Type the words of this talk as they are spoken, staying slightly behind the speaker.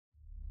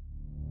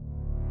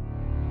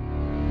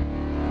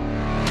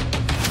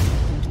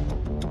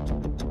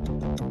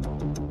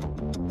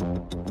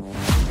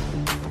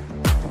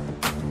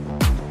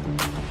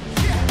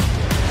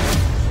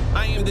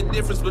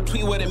difference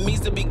between what it means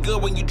to be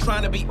good when you're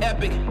trying to be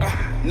epic.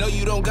 No,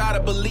 you don't gotta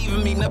believe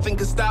in me, nothing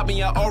can stop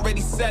me, I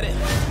already said it.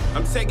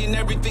 I'm taking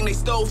everything they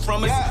stole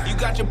from us. You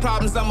got your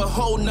problems, I'm a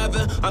whole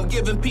nother. I'm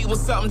giving people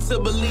something to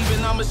believe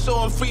in, I'ma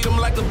show them freedom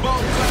like a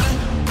bolt cutter.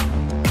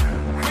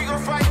 We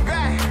gon' fight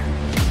back.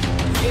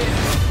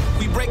 Yeah,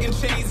 we breaking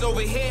chains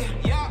over here.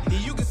 Yeah,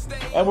 you can stay.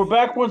 And we're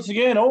back once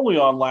again, only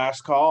on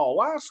Last Call.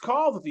 Last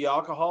Call with the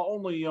alcohol,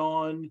 only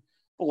on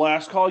the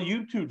Last Call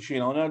YouTube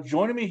channel. Now,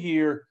 joining me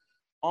here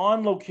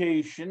on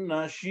location,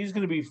 she's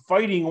going to be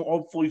fighting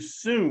hopefully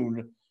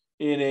soon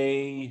in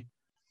it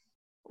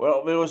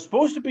was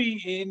supposed to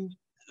be in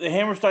the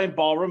Hammerstein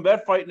Ballroom.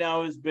 That fight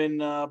now has been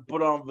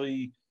put on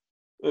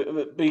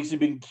basically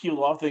been keeled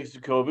off thanks to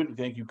COVID.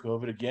 Thank you,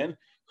 COVID, again.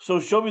 So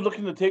she'll be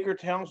looking to take her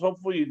talents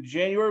hopefully in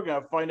January. We're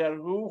going to find out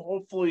who,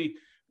 hopefully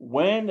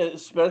when,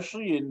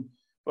 especially, and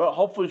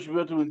hopefully she'll be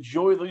able to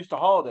enjoy at least the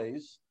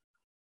holidays.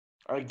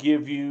 I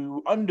give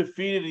you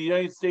undefeated, the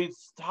United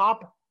States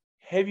top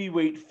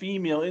heavyweight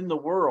female in the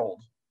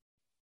world.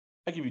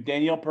 I give you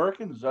Danielle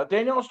Perkins.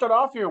 Danielle, I'll start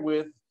off here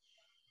with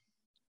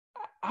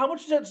how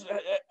much is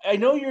that? I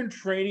know you're in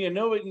training. I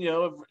know it.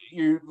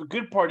 The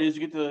good part is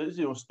you get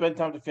to spend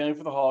time with the family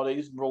for the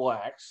holidays and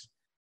relax.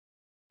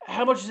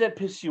 How much does that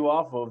piss you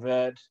off of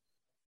that?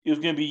 It was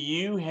going to be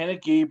you, Hannah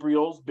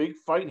Gabriel's big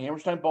fight in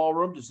Hammerstein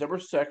Ballroom, December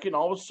 2nd.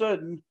 All of a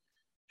sudden,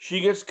 she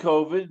gets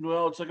COVID.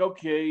 Well, it's like,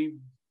 okay,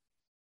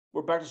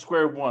 we're back to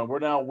square one. We're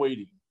now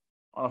waiting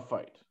on a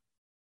fight.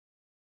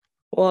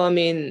 Well, I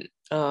mean,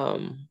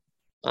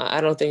 I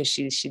don't think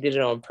she did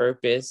it on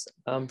purpose.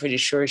 I'm pretty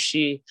sure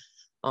she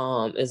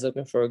is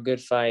looking for a good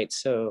fight.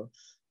 So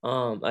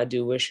I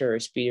do wish her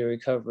a speedy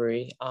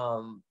recovery.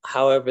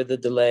 However, the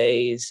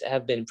delays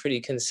have been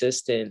pretty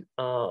consistent.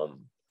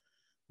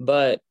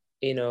 But,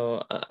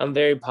 I'm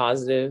very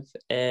positive,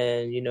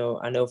 and,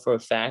 I know for a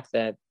fact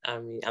that,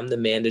 I'm the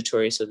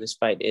mandatory, so this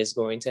fight is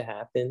going to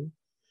happen.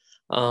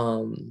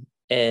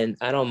 And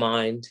I don't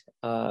mind,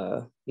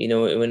 when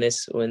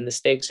the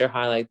stakes are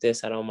high like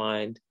this, I don't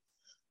mind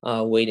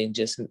waiting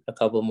just a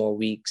couple more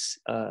weeks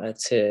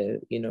to,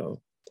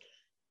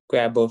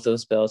 grab both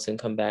those belts and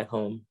come back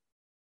home.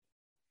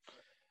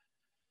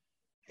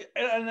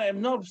 And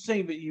I'm not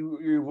saying that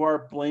you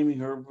are blaming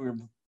her or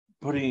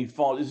putting any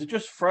fault. Is it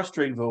just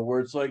frustrating though, where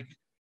it's like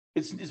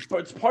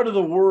it's part of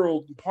the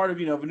world, part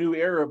of of a new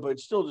era, but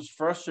it's still just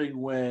frustrating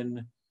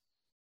when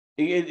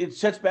it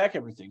sets back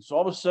everything. So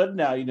all of a sudden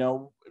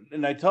now,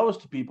 and I tell this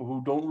to people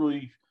who don't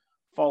really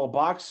follow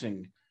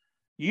boxing,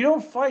 you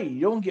don't fight, you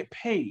don't get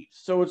paid.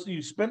 So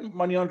you spent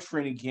money on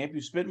training camp,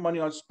 you spent money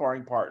on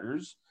sparring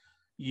partners,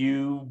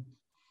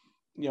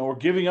 we're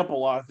giving up a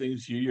lot of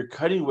things here. You're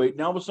cutting weight.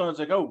 Now all of a sudden it's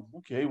like, oh,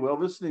 okay, well,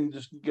 this thing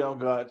just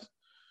got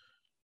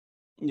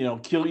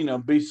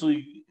killed.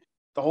 Basically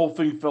the whole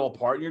thing fell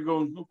apart. And you're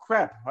going, oh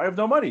crap, I have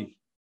no money.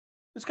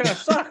 This kind of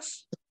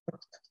sucks.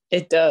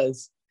 It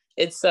does.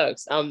 It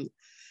sucks.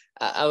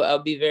 I'll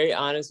be very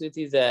honest with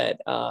you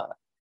that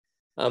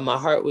my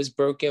heart was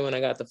broken when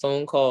I got the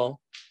phone call.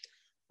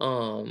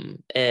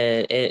 And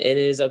it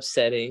is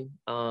upsetting.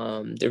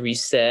 The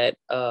reset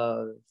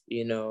of,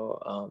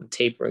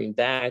 tapering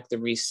back, the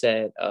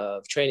reset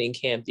of training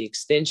camp, the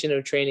extension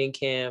of training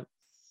camp.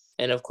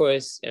 And of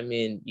course,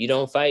 you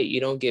don't fight, you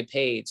don't get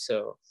paid.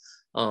 So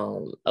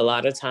a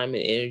lot of time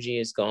and energy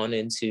has gone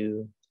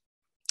into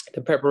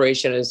the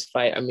preparation of this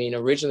fight.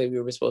 Originally we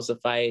were supposed to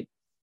fight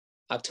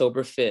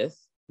October 5th.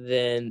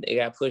 Then it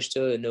got pushed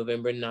to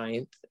November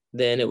 9th.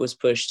 Then it was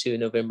pushed to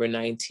November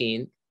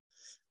 19th.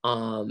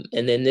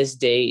 And then this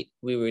date,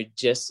 we were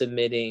just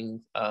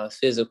submitting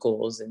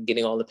physicals and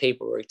getting all the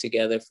paperwork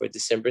together for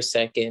December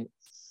 2nd.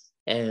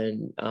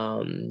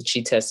 And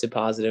she tested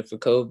positive for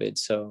COVID.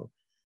 So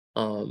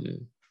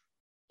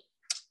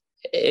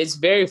it's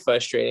very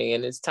frustrating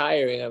and it's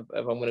tiring. If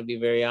I'm going to be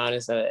very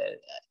honest,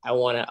 I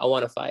want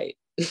to fight.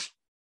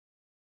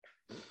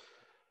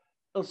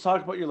 Let's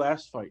talk about your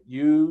last fight.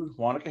 You,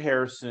 Monica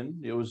Harrison.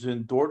 It was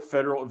in Dordt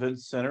Federal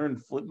Events Center in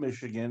Flint,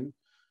 Michigan.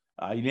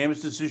 Unanimous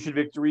decision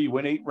victory. You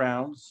went 8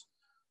 rounds.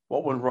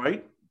 What went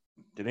right?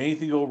 Did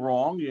anything go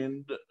wrong?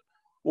 And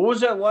what was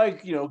that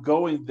like?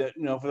 Going that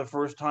for the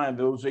first time,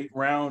 those 8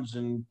 rounds,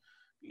 and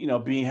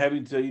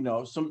having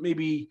to some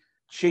maybe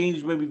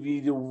change maybe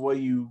the way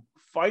you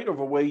fight or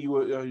the way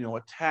you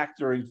attack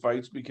during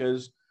fights,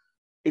 because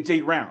it's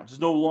 8 rounds.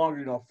 It's no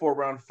longer a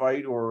 4-round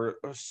fight or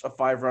a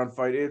 5-round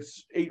fight.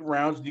 It's 8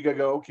 rounds, and you gotta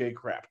go, okay,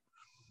 crap,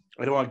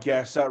 I don't want to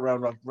gas out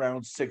around like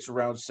round 6 or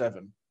round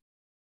 7.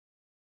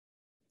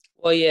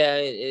 Well, yeah,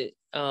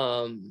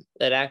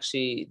 that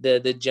actually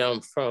the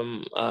jump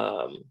from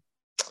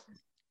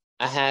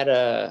I had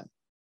a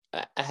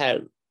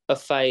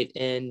fight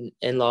in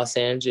Los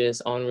Angeles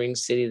on Ring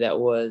City that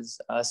was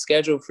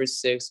scheduled for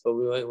 6, but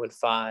we went with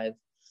 5.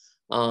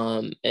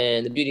 And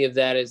the beauty of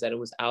that is that it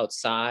was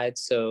outside,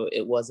 so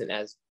it wasn't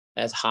as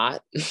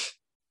hot.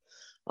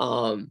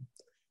 And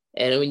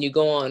when you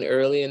go on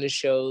early in the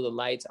show, the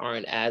lights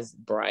aren't as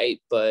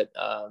bright, but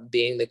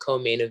being the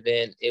co-main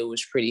event, it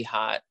was pretty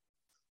hot.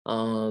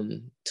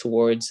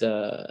 towards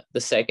the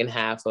second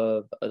half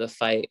of the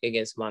fight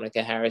against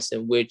Monica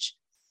Harrison, which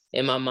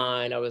in my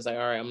mind, I was like,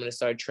 all right, I'm going to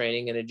start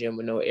training in a gym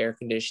with no air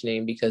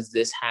conditioning, because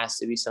this has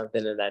to be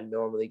something that I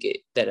normally get,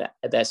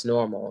 that's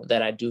normal,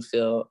 that I do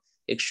feel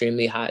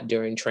extremely hot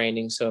during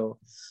training. So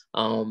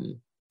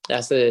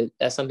that's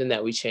something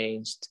that we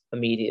changed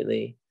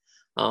immediately.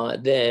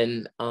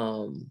 Then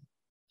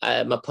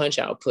my punch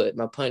output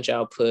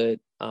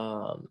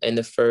in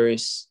the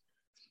first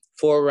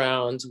 4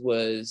 rounds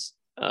was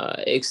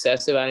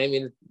excessive. I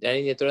didn't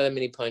need to throw that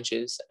many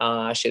punches.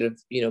 I should have,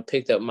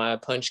 picked up my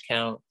punch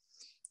count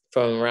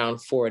from around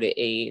 4 to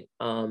 8.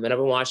 And I've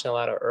been watching a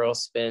lot of Earl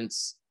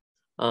Spence.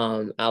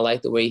 I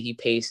like the way he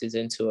paces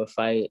into a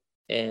fight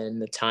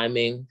and the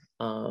timing.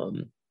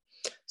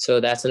 So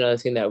that's another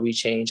thing that we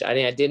changed.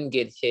 I didn't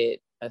get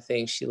hit. I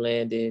think she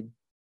landed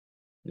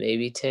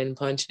maybe 10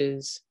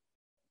 punches.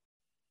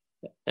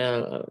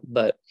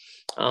 But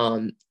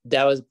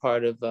that was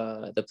part of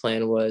the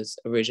plan. Was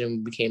originally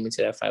when we came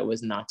into that fight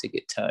was not to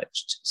get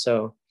touched.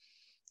 So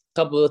a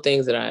couple of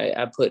things that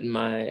I put in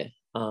my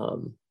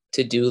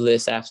to-do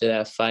list after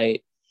that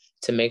fight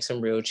to make some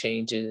real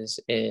changes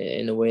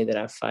in the way that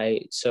I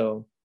fight.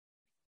 So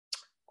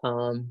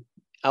I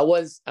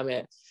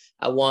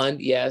won,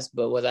 yes,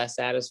 but was I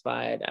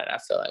satisfied? I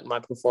feel like my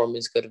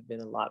performance could have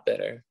been a lot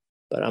better,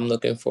 but I'm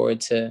looking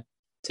forward to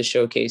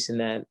showcasing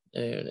that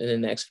in the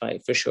next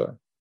fight for sure.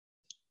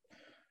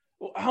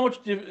 Well, how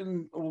much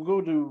we'll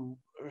go to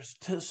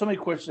so many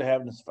questions to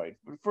have in this fight,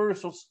 but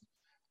first let's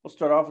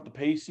start off with the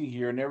pacing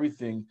here and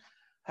everything.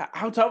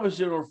 How tough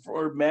is it,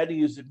 or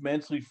maddening is it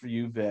mentally for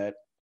you that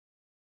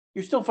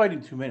you're still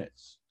fighting 2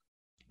 minutes?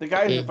 The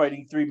guys are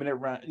fighting 3-minute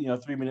round,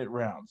 3-minute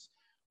rounds.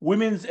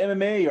 Women's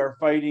MMA are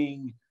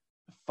fighting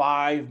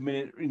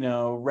 5-minute,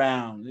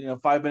 rounds,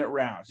 5-minute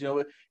rounds.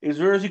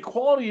 There's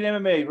equality in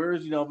MMA,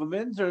 whereas the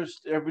men's have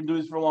been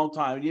doing this for a long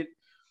time. And yet,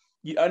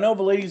 I know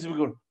the ladies have been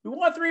going, we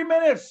want 3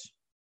 minutes.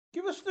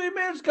 Give us 3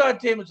 minutes,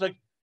 goddamn. It's like,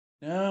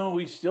 no,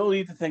 we still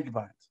need to think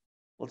about it.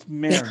 Let's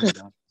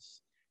marinate on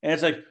this. And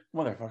it's like,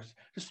 motherfuckers,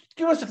 just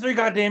give us the 3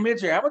 goddamn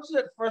minutes here. How much does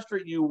that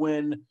frustrate you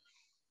when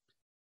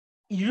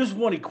you just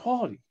want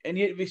equality? And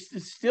yet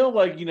it's still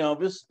like,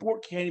 this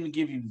sport can't even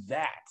give you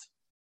that.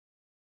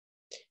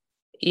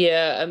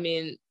 Yeah, I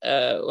mean,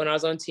 when I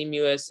was on Team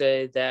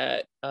USA,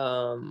 that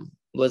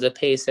was a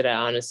pace that I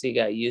honestly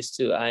got used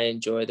to. I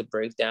enjoy the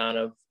breakdown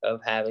of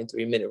having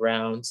 3-minute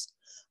rounds.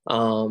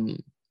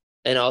 And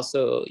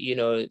also,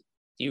 you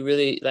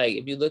really, like,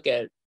 if you look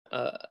at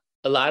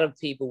a lot of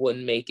people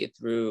wouldn't make it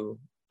through,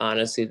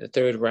 honestly, the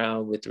 3rd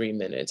round with 3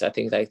 minutes. I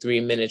think like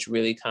 3 minutes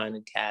really kind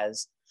of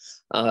has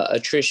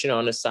attrition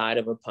on the side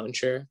of a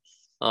puncher.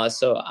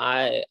 So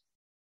I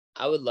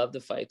would love to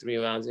fight 3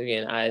 rounds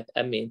again. I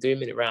mean,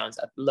 3-minute rounds.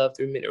 I love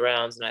 3-minute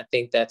rounds, and I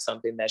think that's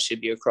something that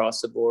should be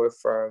across the board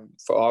for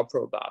all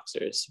pro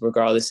boxers,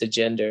 regardless of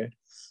gender.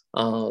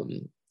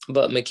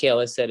 But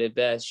Michaela said it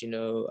best,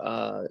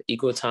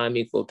 equal time,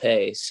 equal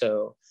pay.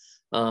 So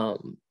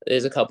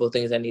there's a couple of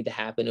things that need to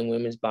happen in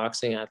women's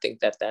boxing. I think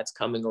that's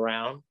coming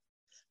around.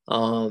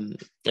 And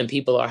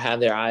people have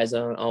their eyes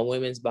on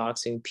women's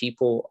boxing.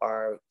 People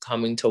are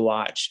coming to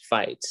watch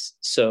fights.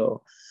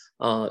 So,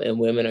 and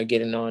women are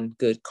getting on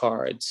good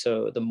cards.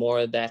 So the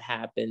more that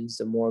happens,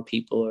 the more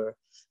people are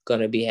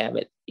going to be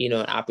having, an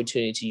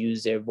opportunity to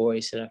use their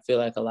voice. And I feel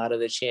like a lot of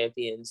the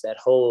champions that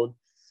hold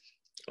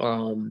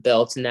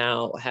belts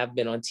now have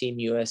been on Team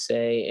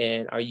USA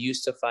and are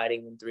used to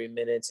fighting in 3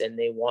 minutes, and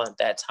they want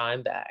that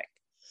time back.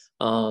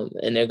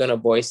 And they're going to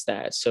voice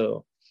that.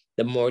 So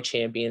the more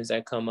champions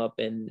that come up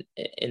in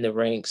the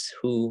ranks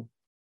who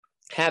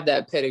have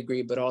that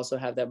pedigree, but also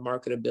have that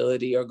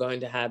marketability, are going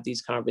to have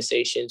these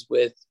conversations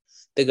with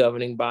the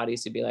governing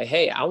bodies to be like,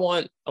 hey, I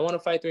want to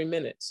fight 3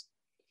 minutes,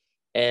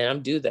 and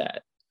I'm do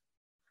that.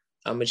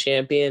 I'm a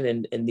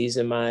champion, and these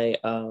are my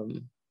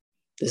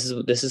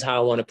this is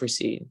how I want to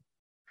proceed.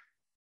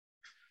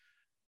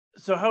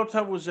 So how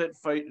tough was that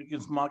fight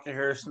against Monica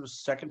Harrison the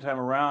second time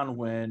around,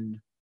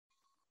 when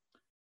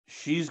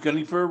she's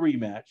gunning for a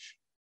rematch?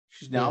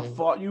 She's now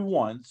fought you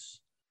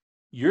once.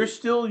 You're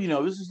still,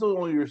 this is still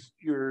only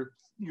you're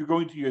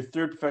going to your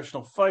 3rd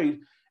professional fight,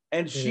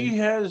 and she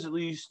has at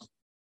least,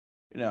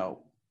 I'm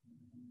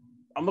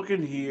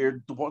looking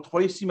here,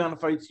 twice the amount of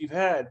fights you've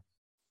had.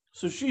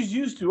 So she's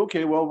used to,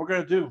 okay, well, we're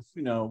going to do,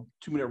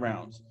 2-minute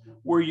rounds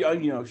where,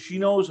 she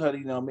knows how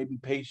to, maybe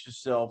pace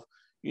yourself,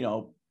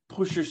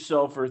 push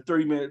yourself for a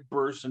 30-minute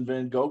burst and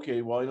then go,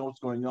 okay, well, I know what's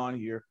going on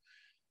here.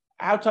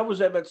 How tough was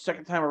that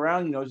second time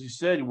around, as you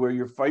said, where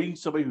you're fighting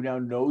somebody who now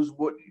knows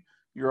what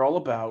you're all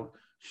about?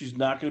 She's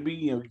not going to be,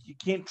 you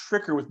can't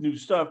trick her with new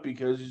stuff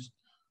because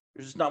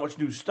there's just not much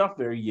new stuff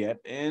there yet.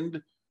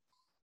 And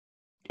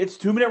it's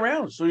 2-minute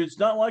rounds. So it's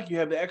not like you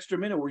have the extra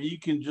minute where you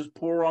can just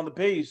pour her on the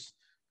pace,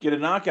 get a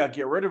knockout,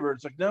 get rid of her.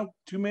 It's like, no,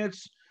 2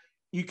 minutes,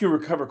 you can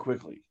recover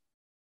quickly.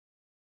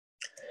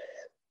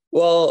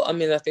 Well, I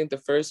mean, I think the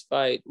first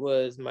fight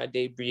was my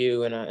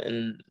debut,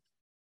 and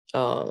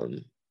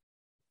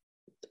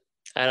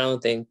I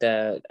don't think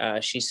that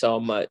she saw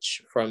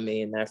much from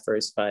me in that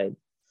first fight.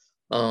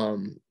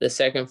 The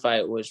second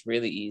fight was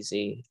really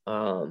easy.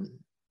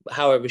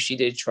 However, she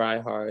did try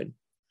hard.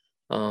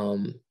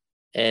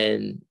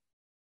 And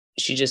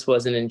she just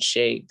wasn't in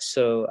shape.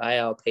 So I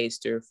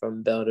outpaced her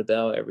from bell to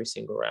bell every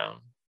single round.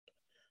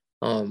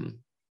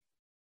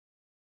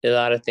 A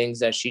lot of things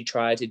that she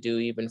tried to do,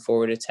 even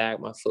forward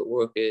attack, my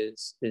footwork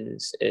is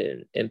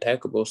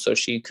impeccable. So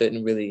she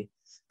couldn't really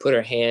put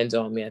her hands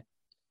on me.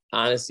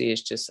 Honestly,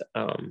 it's just,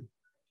 it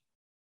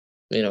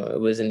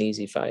was an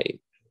easy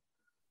fight.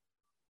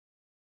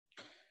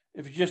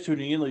 If you're just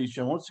tuning in, ladies and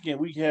gentlemen, once again,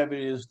 we have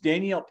is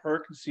Danielle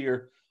Perkins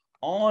here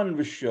on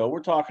the show.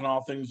 We're talking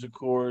all things, of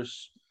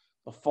course,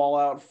 the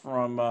fallout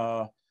from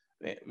the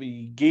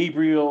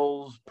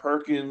Gabriels,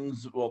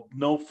 Perkins. Well,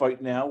 no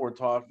fight now. We're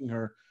talking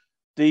her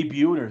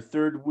debut and her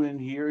third win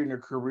here in her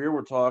career.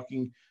 We're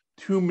talking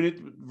 2-minute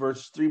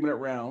versus 3-minute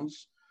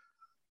rounds.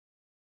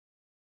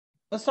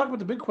 Let's talk about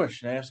the big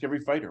question I ask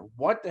every fighter.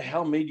 What the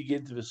hell made you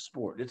get into this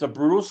sport? It's a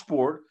brutal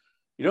sport.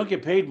 You don't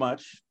get paid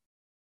much.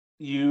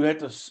 You have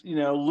to,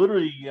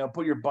 literally,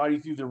 put your body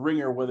through the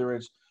ringer, whether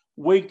it's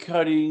weight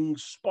cutting,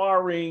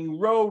 sparring,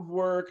 road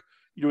work.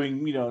 You're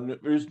doing,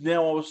 there's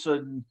now all of a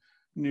sudden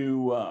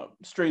new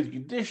strength and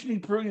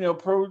conditioning,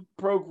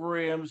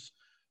 programs.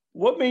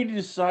 What made you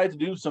decide to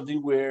do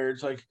something where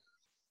it's like,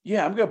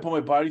 yeah, I'm going to put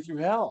my body through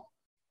hell.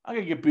 I'm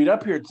going to get beat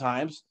up here at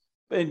times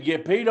and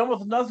get paid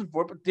almost nothing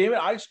for it. But damn it,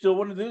 I still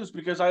want to do this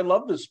because I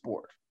love this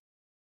sport.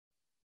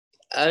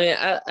 I mean,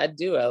 I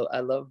do.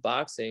 I love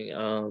boxing.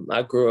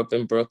 I grew up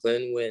in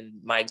Brooklyn when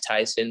Mike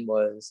Tyson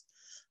was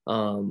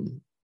the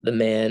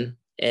man.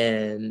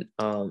 And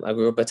I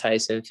grew up a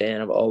Tyson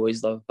fan. I've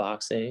always loved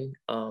boxing.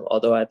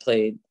 Although I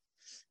played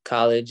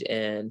college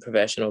and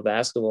professional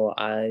basketball,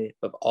 I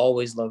have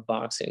always loved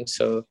boxing.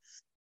 So,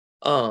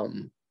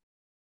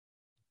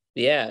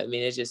 yeah, I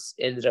mean, it just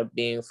ended up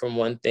being from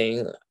one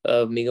thing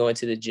of me going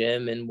to the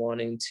gym and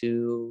wanting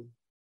to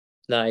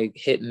like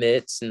hit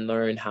mitts and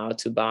learn how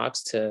to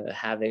box, to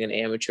having an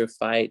amateur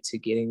fight, to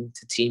getting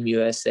to Team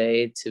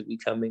USA, to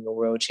becoming a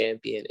world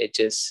champion.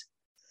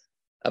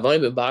 I've only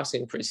been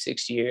boxing for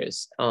 6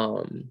 years,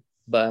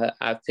 but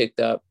I've picked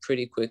up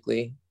pretty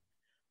quickly,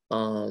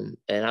 and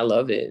I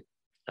love it.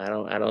 I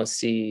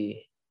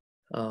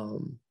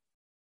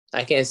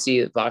can't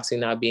see boxing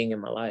not being in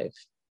my life.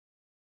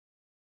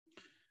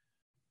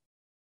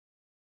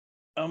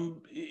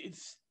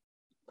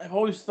 I've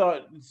always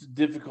thought it's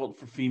difficult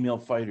for female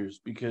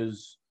fighters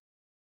because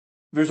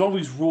there's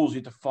always rules you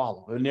have to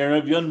follow, and there are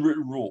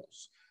unwritten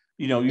rules.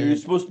 You're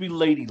supposed to be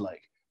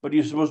ladylike, but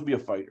you're supposed to be a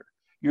fighter.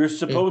 You're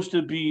supposed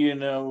to be,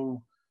 a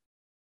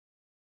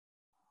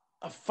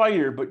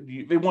fighter, but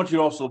they want you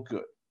to also look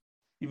good.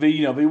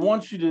 They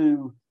want you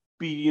to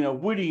be,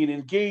 witty and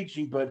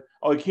engaging, but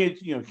you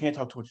can't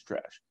talk too much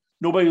trash.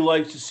 Nobody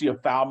likes to see a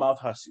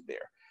foul-mouthed hussy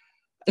there.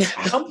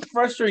 How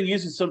frustrating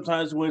is it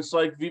sometimes when it's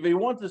like they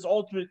want this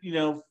ultimate,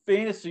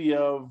 fantasy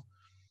of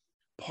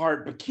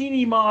part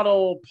bikini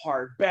model,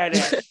 part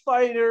badass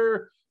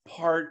fighter,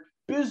 part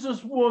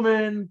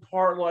businesswoman,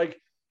 part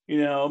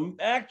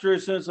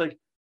actress, and it's like,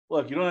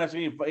 look, you don't ask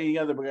any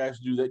other guys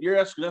to do that. You're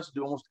asking us to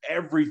do almost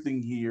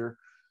everything here,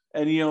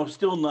 and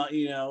still not,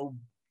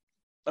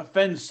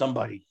 offend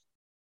somebody.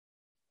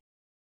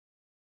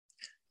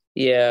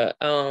 Yeah,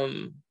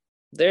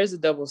 there's a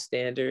double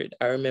standard.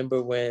 I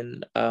remember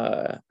when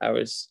I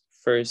was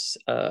first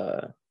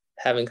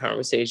having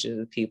conversations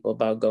with people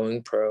about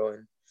going pro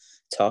and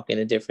talking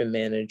to different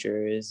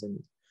managers,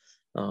 and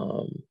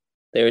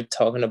they were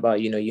talking about,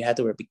 you have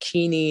to wear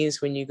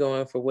bikinis when you go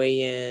in for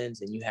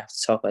weigh-ins, and you have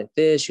to talk like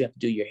this, you have to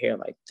do your hair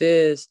like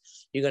this,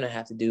 you're going to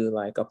have to do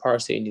like a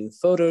partially nude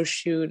photo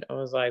shoot. I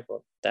was like,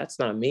 well, that's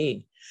not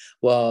me.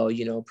 Well,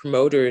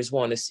 promoters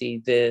want to see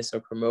this, or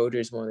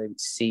promoters want to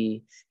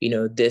see,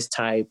 this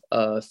type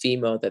of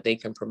female that they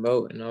can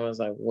promote. And I was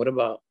like, what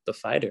about the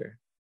fighter?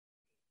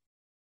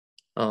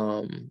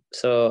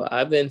 So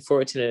I've been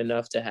fortunate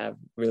enough to have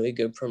really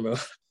good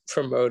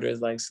promoters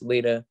like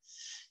Salita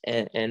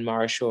and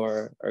Marshall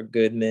are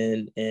good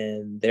men,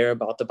 and they're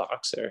about the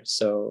boxer.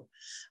 So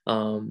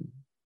I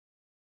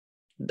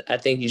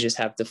think you just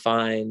have to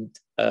find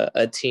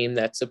a team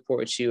that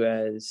supports you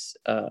as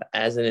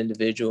an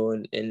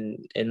individual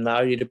and allow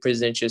you to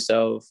present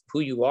yourself who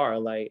you are.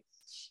 Like,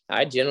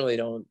 I generally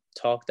don't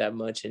talk that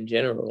much in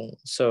general.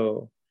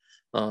 So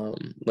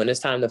when it's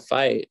time to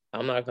fight,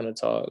 I'm not going to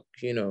talk,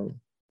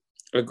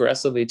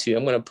 aggressively to you.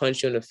 I'm going to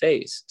punch you in the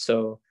face.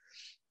 So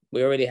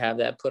we already have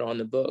that put on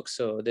the book.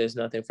 So there's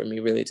nothing for me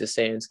really to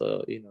say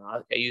until,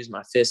 I use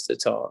my fist to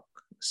talk.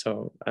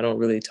 So I don't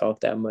really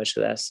talk that much.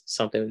 So that's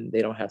something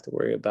they don't have to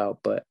worry about.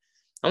 But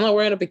I'm not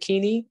wearing a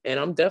bikini, and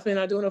I'm definitely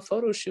not doing a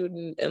photo shoot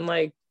and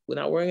like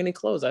without wearing any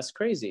clothes. That's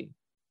crazy.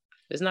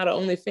 It's not an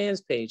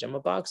OnlyFans page. I'm a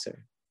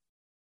boxer.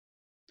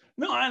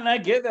 No, and I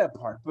get that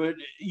part. But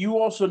you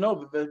also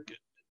know that,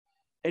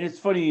 and it's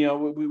funny,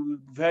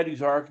 we've had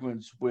these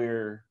arguments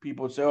where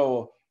people would say,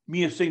 oh,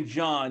 Mia St.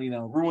 John,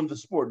 ruined the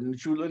sport. And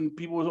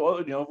people,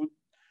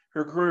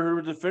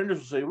 her defenders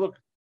will say, look,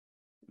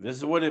 this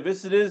is what it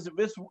is. If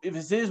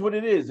this is what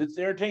it is, it's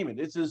entertainment.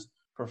 This is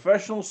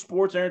Professional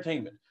sports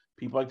entertainment.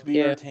 People like to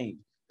be entertained.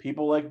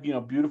 People like,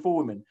 beautiful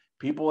women.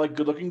 People like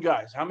good-looking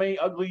guys. How many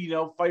ugly,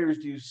 fighters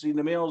do you see in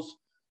the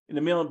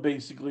male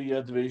basically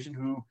division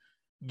who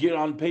get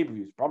on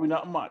pay-per-views? Probably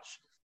not much.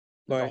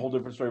 That's a whole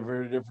different story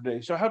for a different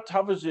day. So how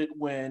tough is it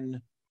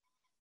when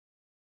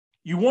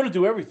you want to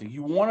do everything?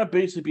 You want to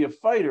basically be a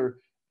fighter.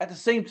 At the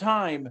same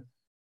time,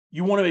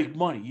 you want to make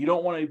money. You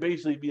don't want to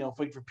basically,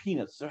 fight for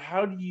peanuts. So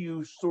how do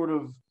you sort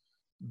of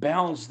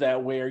balance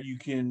that where you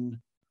can,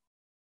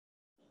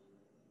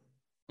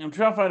 I'm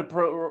trying to find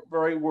the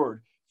right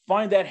word,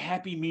 find that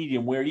happy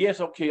medium where, yes,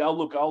 okay, I'll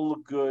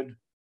look good.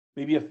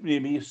 Maybe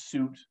a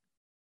suit,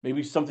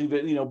 maybe something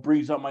that,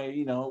 brings up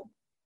my,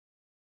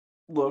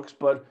 looks.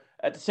 But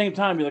at the same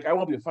time, you're like, I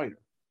want to be a fighter.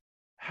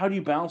 How do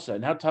you balance that?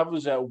 And how tough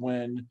is that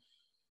when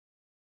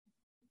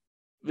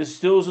this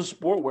still is a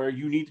sport where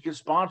you need to get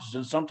sponsors,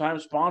 and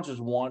sometimes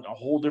sponsors want a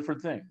whole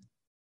different thing?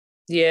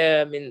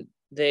 Yeah,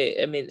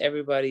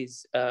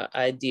 everybody's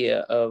idea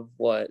of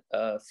what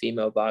a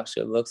female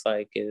boxer looks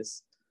like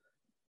is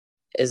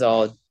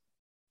all,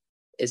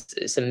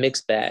 it's a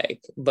mixed bag,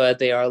 but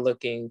they are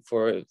looking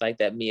for like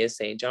that Mia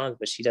St. John's,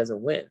 but she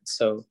doesn't win.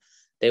 So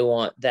they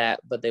want that,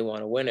 but they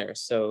want a winner.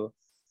 So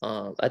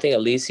I think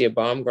Alicia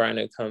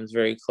Baumgardner comes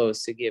very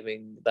close to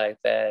giving like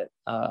that,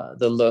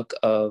 the look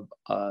of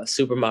a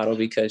supermodel,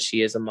 because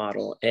she is a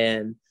model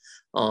and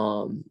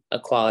a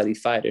quality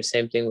fighter.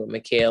 Same thing with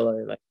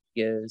Michaela, like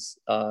she is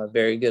a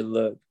very good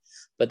look,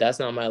 but that's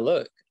not my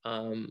look.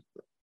 I'm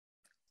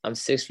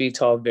 6 feet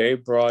tall, very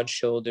broad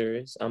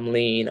shoulders. I'm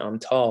lean, I'm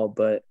tall,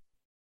 but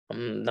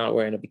I'm not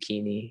wearing a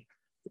bikini.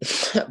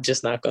 I'm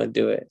just not going to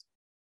do it.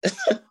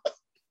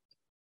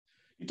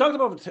 You talked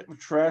about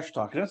trash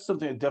talk, and that's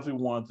something I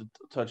definitely wanted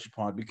to touch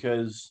upon,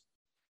 because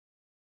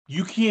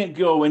you can't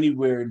go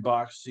anywhere in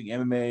boxing,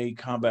 MMA,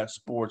 combat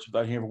sports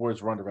without hearing the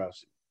words Ronda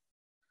Rousey.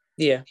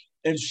 Yeah.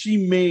 And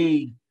she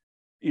made,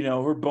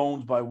 her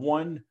bones by,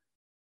 one,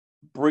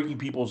 breaking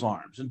people's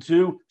arms, and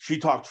two, she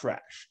talked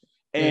trash.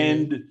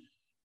 And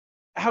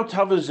how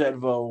tough is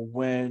that, though,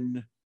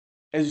 when,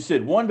 as you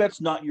said, one, that's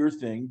not your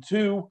thing.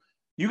 Two,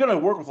 you're going to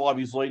work with a lot of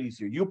these ladies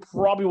here. You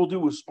probably will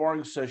do a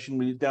sparring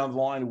session down the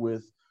line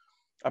with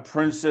a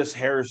Princess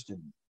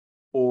Harrison,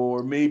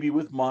 or maybe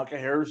with Monica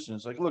Harrison.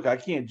 It's like, look, I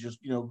can't just,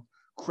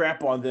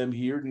 crap on them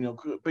here,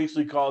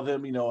 basically call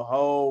them, a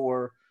hoe,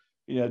 or,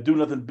 do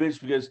nothing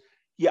bitch, because,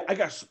 yeah, I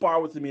got to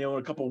spar with them, in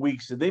a couple of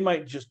weeks, and they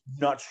might just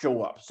not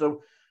show up.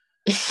 So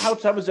how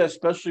tough is that,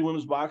 especially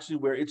women's boxing,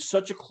 where it's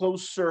such a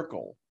close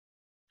circle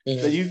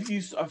that you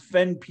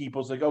offend people?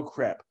 It's like, oh,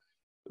 crap,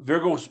 there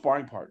go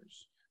sparring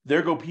partners.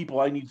 There go people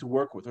I need to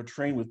work with or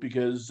train with,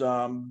 because,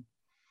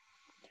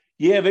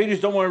 they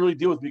just don't want to really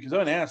deal with me because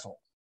I'm an asshole.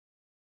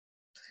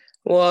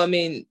 Well,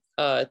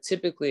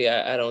 typically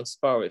I don't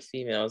spar with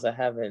females. I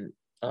haven't.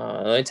 The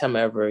only time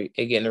I ever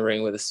get in the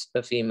ring with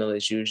a female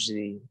is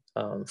usually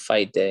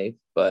fight day.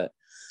 But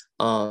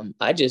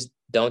I just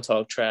don't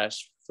talk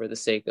trash for the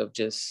sake of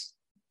just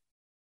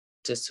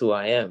who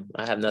I am.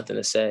 I have nothing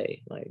to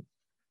say. Like,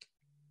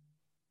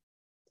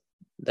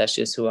 that's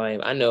just who I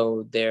am. I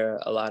know there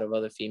are a lot of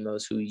other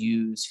females who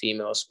use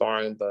female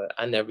sparring, but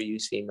I never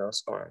use female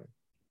sparring.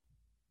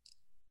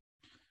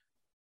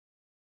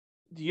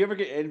 Do you ever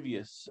get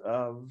envious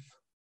of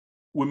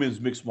women's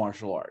mixed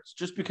martial arts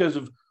just because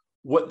of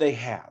what they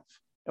have?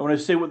 And when I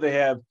say what they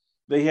have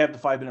the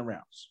 5-minute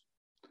rounds.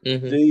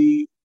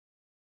 They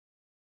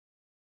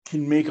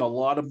can make a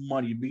lot of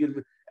money,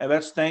 and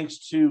that's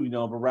thanks to,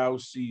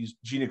 Rousey's,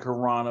 Gina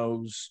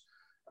Carano's.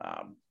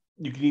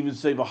 You can even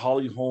say the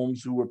Holly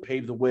Holmes, who were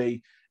paved the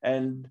way.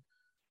 And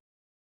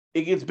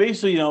it's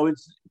basically,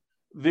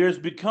 there's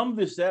become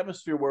this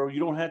atmosphere where you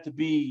don't have to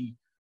be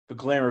the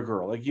glamour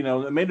girl. Like,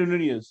 Amanda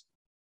Nunes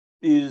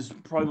is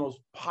probably the most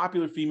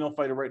popular female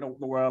fighter right now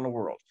around the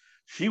world.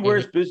 She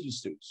wears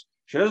business suits.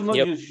 She doesn't look.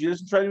 She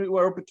doesn't try to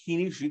wear a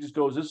bikini. She just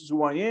goes, "This is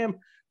who I am."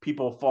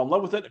 People fall in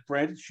love with it.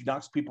 Granted, she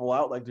knocks people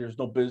out like there's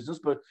no business.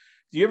 But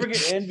do you ever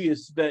get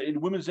envious that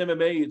in women's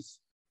MMA,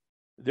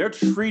 they're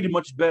treated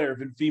much better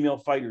than female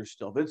fighters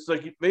still? It's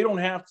like they don't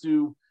have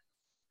to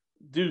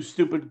do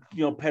stupid,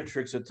 pet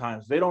tricks at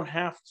times. They don't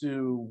have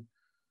to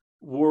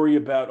worry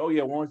about, oh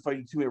yeah, we're only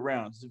fighting 2-minute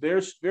rounds.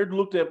 They're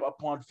looked at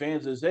upon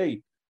fans as,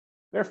 hey,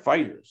 they're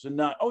fighters, and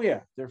not, oh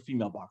yeah, they're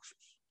female boxers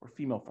or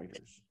female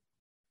fighters.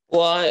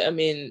 Well,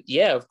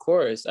 yeah, of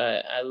course.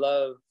 I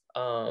love,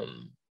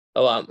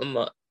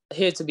 I'm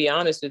here to be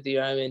honest with you.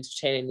 I'm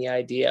entertaining the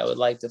idea. I would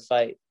like to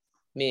fight.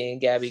 Me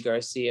and Gabby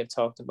Garcia have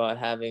talked about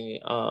having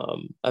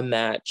a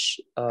match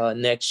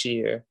next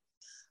year.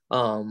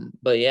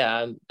 But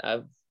yeah,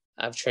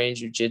 I've trained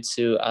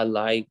jiu-jitsu. I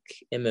like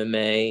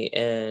MMA,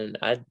 and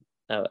I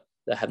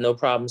have no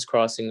problems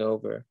crossing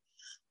over.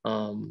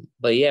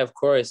 But yeah, of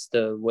course,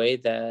 the way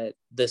that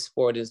the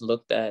sport is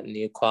looked at and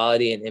the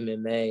equality in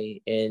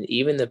MMA and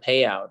even the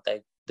payout,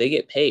 like they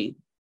get paid.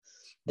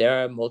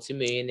 There are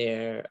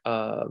multimillionaire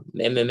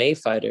MMA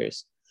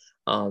fighters.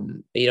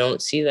 You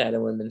don't see that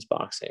in women's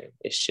boxing.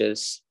 It's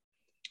just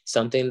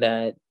something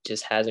that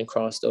just hasn't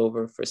crossed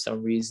over for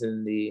some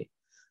reason.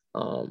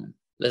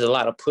 there's a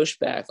lot of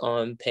pushback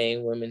on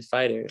paying women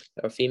fighters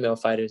or female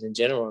fighters in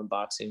general in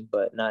boxing,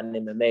 but not in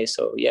MMA.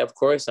 So yeah, of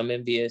course, I'm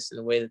envious in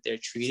the way that they're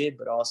treated,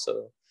 but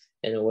also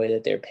in the way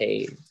that they're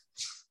paid.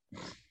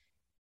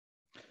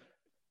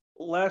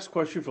 Last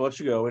question for let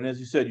you go. And as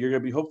you said, you're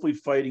going to be hopefully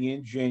fighting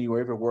in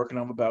January. We're working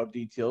on about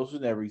details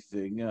and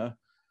everything.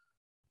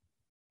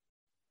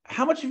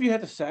 How much have you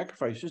had to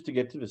sacrifice just to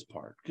get to this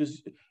part?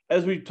 Because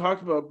as we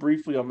talked about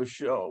briefly on the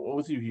show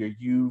with you here,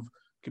 you've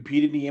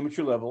competed in the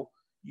amateur level.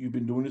 You've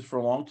been doing this for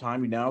a long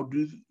time.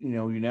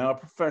 You're now a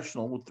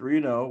professional with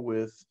 3-0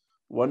 with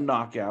 1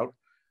 knockout.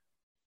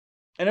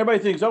 And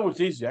everybody thinks, oh, it's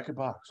easy. I can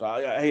box.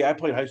 Hey, I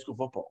played high school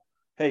football.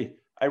 Hey,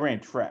 I ran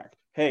track.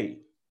 Hey,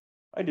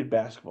 I did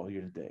basketball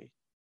here today.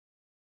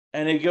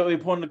 And they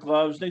put on the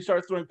gloves, and they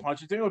start throwing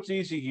punches. They think, oh, it's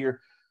easy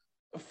here.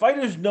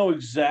 Fighters know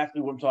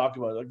exactly what I'm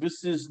talking about. Like,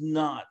 this is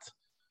not,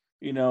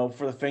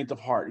 for the faint of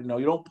heart. You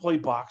don't play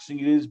boxing.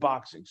 It is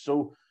boxing.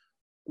 So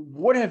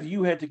what have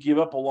you had to give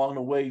up along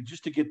the way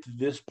just to get to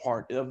this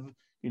part of,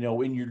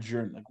 in your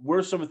journey? Like, what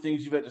are some of the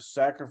things you've had to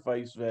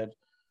sacrifice that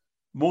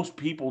most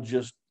people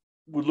just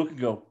would look and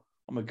go,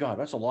 oh, my God,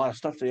 that's a lot of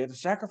stuff they had to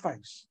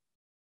sacrifice?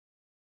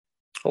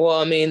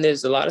 Well, I mean,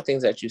 there's a lot of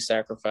things that you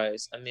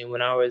sacrifice. I mean,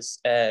 when I was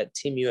at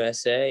Team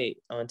USA,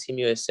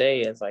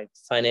 it's like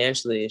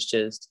financially, it's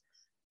just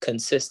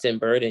consistent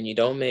burden. You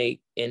don't make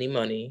any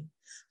money.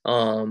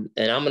 And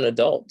I'm an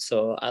adult,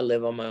 so I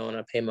live on my own.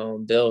 I pay my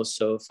own bills.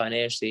 So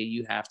financially,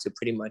 you have to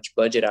pretty much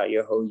budget out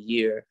your whole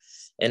year.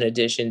 In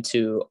addition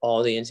to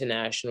all the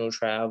international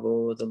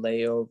travel, the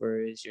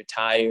layovers, you're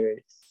tired,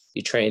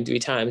 you train 3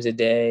 times a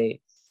day,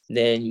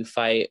 then you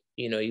fight,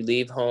 you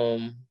leave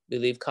home. You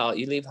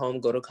leave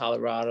home, go to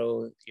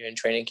Colorado. You're in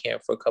training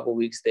camp for a couple of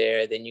weeks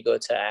there. Then you go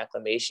to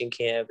acclimation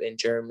camp in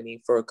Germany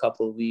for a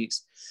couple of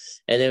weeks.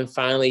 And then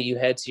finally you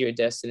head to your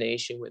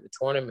destination where the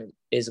tournament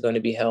is going to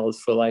be held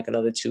for like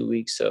another 2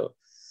 weeks. So,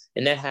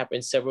 and that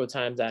happens several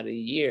times out of the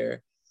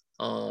year.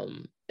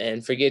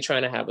 And forget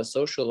trying to have a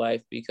social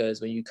life,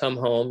 because when you come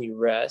home, you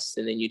rest,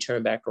 and then you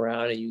turn back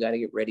around and you got to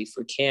get ready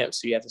for camp.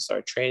 So you have to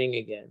start training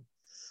again.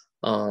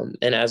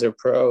 And as a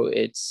pro,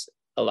 it's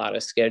a lot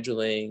of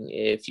scheduling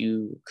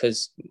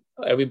because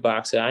every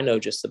boxer I know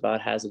just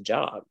about has a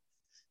job.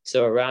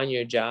 So around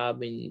your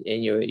job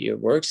and your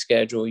work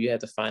schedule, you have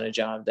to find a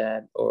job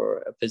or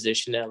a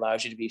position that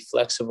allows you to be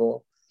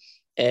flexible.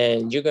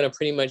 And you're going to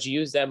pretty much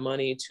use that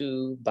money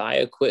to buy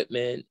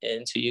equipment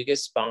until you get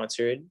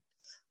sponsored,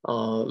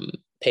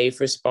 pay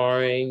for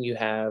sparring. You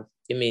have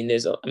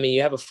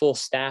a full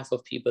staff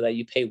of people that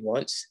you pay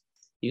once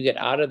you get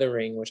out of the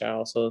ring, which I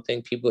also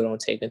think people don't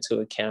take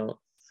into account.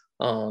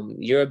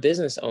 You're a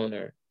business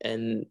owner,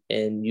 and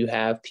you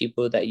have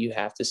people that you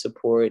have to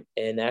support,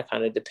 and that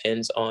kind of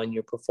depends on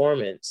your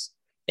performance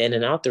in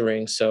and out the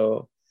ring.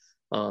 So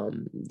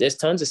there's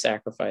tons of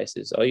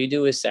sacrifices. All you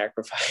do is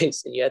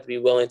sacrifice, and you have to be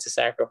willing to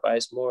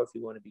sacrifice more if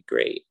you want to be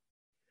great.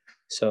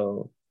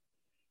 So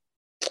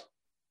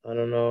I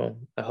don't know.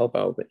 I hope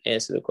I would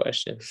answer the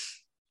question.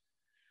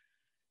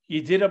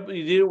 You did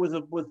it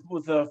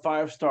with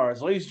 5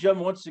 stars. Ladies and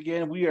gentlemen, once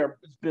again,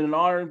 it's been an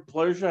honor and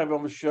pleasure to have you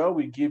on the show.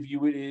 We give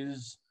you, it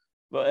is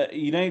the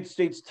United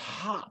States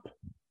top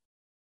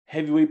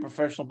heavyweight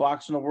professional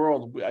boxer in the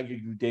world. I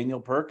give you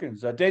Daniel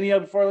Perkins. Danielle,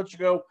 before I let you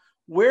go,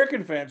 where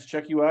can fans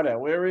check you out at?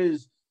 Where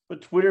is the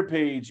Twitter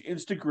page,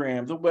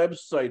 Instagram, the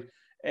website,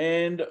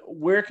 and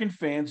where can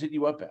fans hit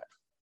you up at?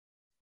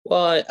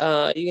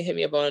 Well, you can hit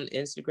me up on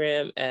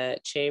Instagram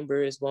at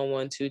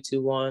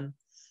Chambers11221.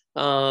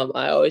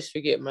 I always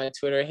forget my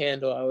Twitter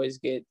handle. I always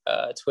get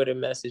Twitter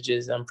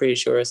messages. I'm pretty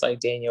sure it's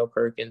like Daniel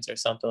Perkins or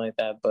something like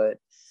that, but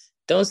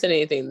don't send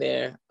anything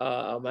there.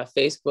 My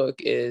Facebook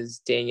is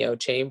Danielle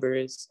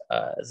Chambers.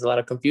 There's a lot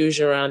of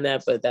confusion around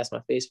that, but that's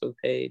my Facebook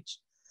page.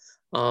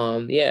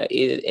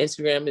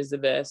 Instagram is the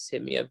best.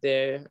 Hit me up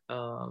there.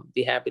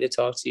 Be happy to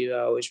talk to you.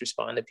 I always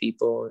respond to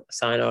people,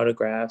 sign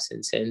autographs,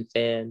 and send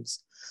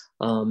fans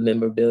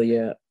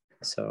memorabilia.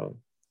 So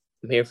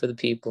I'm here for the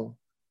people.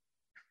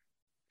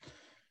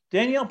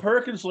 Danielle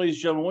Perkins, ladies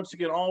and gentlemen, once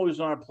again, always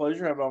our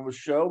pleasure to have on the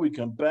show. We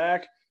come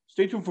back.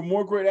 Stay tuned for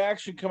more great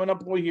action coming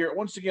up here.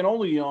 Once again,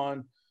 only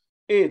on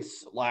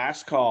It's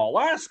Last Call.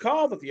 Last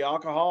Call with the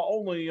Alcohol,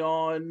 only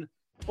on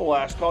the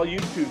Last Call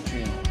YouTube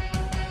channel.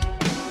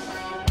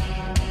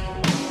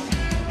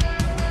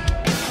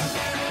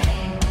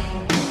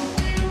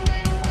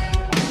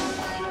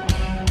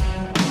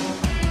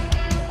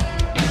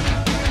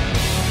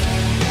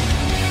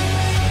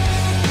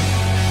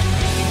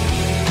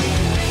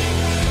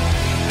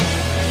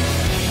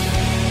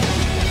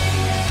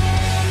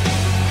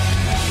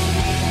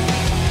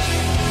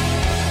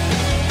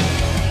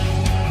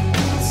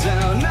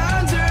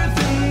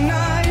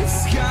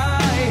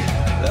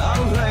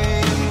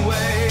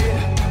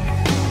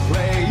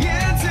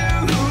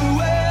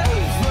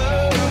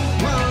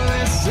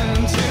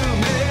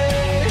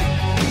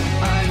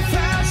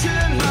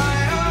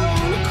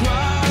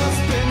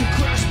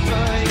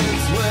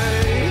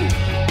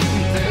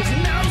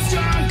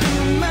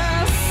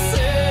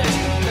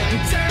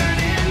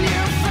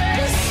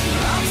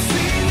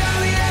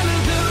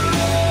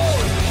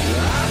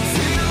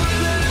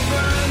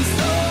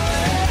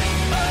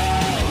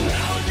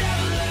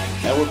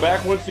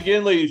 Back once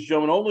again, ladies and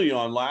gentlemen, only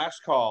on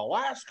Last Call.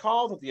 Last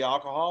Call with the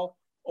Alcohol,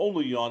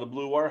 only on the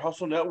Blue Wire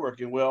Hustle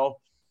Network. And well,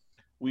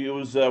 we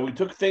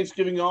took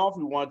Thanksgiving off.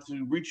 We wanted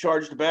to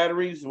recharge the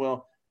batteries.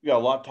 Well, we got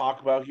a lot to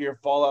talk about here.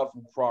 Fallout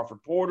from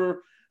Crawford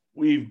Porter.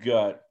 We've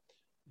got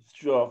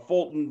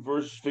Fulton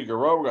versus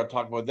Figueroa. We're going to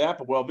talk about that.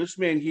 But well, this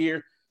man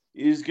here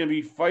is going to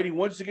be fighting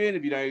once again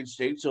in the United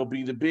States. It'll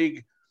be the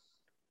big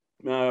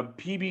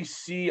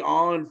PBC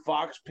on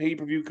Fox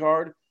pay-per-view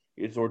card.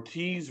 It's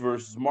Ortiz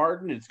versus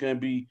Martin. It's going to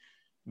be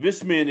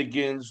this man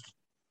against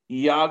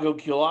Iago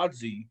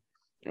Kiladze.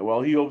 And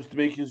while he hopes to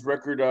make his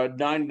record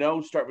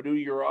 9-0, start the new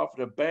year off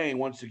with a bang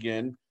once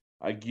again,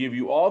 I give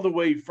you all the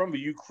way from the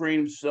Ukraine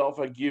himself.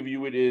 I give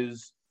you it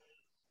is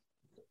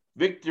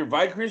Victor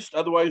Vykrist,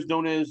 otherwise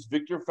known as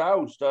Victor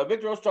Faust.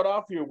 Victor, I'll start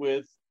off here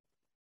with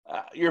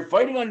you're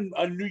fighting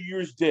on New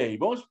Year's Day.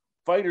 Most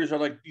fighters are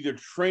like either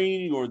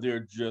training or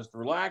they're just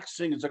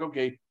relaxing. It's like,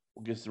 okay,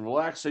 we'll get some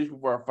relaxation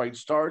before our fight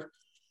starts.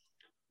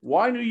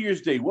 Why New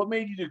Year's Day? What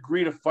made you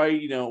agree to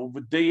fight,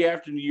 the day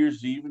after New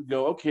Year's Eve and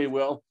go, okay,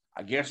 well,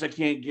 I guess I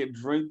can't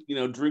drink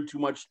too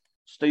much,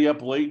 stay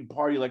up late and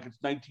party like it's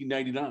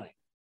 1999.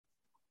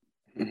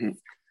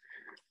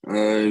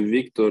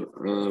 Віктор,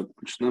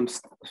 почнемо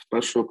з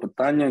першого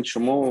питання.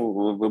 Чому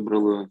ви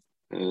вибрали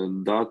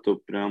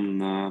дату прямо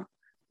на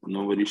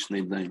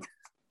новорічний день?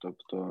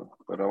 Тобто,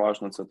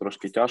 переважно це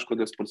трошки тяжко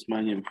для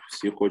спортсменів.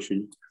 Всі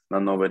хочуть на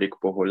Новий рік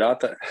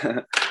погуляти,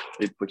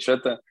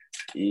 відпочити.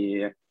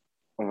 І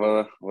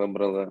ви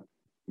вибрали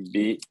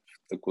бій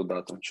в таку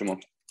дату. Чому?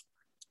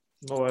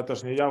 Ну, это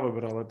ж не я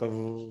выбрал,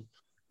 это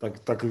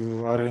так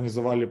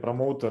организовали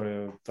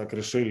промоутеры, так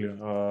решили.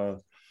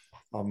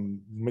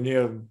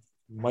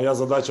 Моя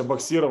задача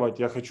боксировать,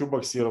 я хочу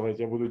боксировать,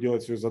 я буду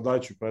делать свою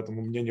задачу,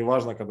 поэтому мне не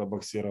важно, когда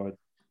боксировать.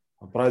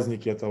 А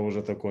праздники это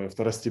уже такое,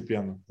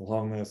 второстепенно.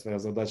 Главная своя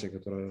задача,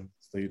 которая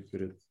стоит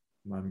перед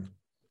нами.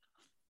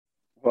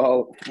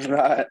 Well,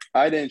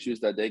 I didn't choose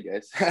that day,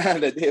 guys.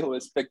 The day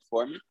was picked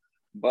for me.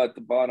 But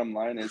the bottom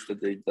line is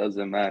that it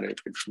doesn't matter if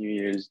it's New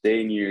Year's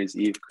Day, New Year's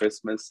Eve,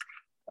 Christmas.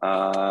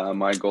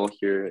 My goal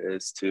here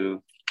is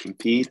to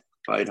compete,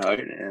 fight hard,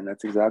 and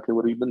that's exactly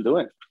what we've been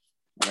doing.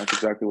 And that's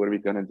exactly what we're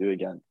going to do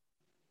again.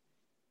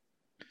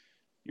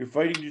 You're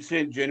fighting, you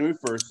said January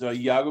 1st,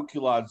 Iago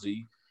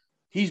Kiladze.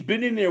 He's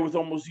been in there with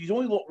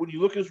when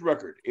you look at his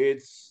record,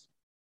 it's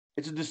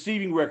a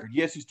deceiving record.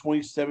 Yes, he's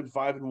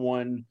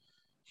 27-5-1.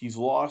 He's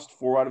lost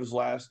 4 out of his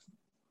last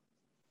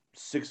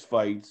 6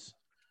 fights.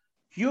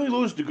 He only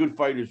loses to good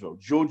fighters, though.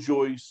 Joe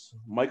Joyce,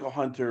 Michael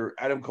Hunter,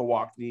 Adam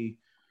Kawakni,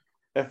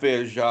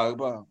 Efe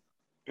Ajagba.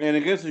 And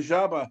against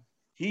Ajagba,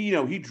 he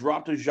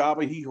dropped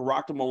Ajagba. He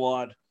rocked him a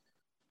lot.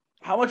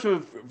 How much of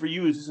it for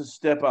you is this a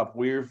step up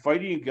where you're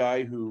fighting a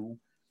guy who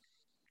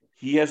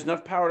he has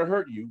enough power to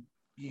hurt you?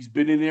 He's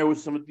been in there with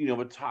some of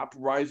the top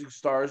rising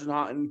stars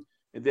in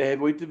the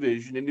heavyweight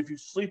division. And if you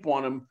sleep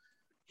on him,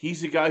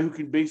 he's a guy who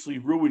can basically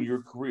ruin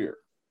your career.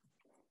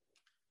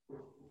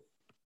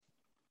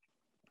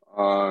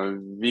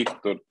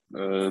 Віктор,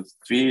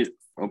 твій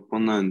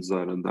опонент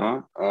зараз,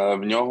 да? В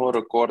нього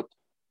рекорд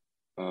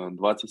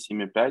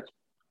 27,5,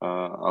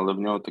 але в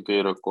нього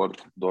такий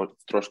рекорд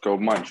трошки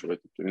обманчивий.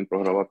 Тобто він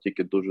програвав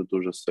тільки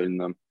дуже-дуже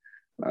сильним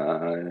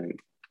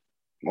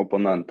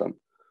опонентам.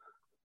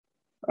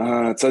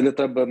 Це для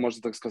тебе,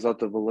 можна так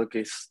сказати,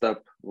 великий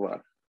степ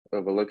вверх,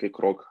 великий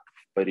крок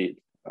вперед.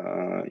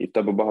 І в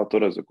тебе багато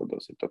ризику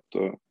досить.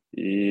 Тобто,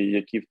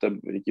 які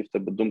в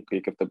тебе думки,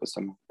 яке в тебе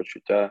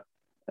самопочуття,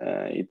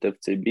 йти в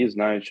цей бій,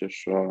 знаючи,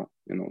 що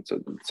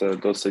це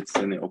досить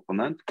сильний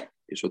опонент,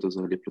 і що ти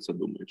взагалі про це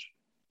думаєш?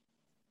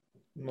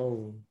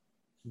 Ну,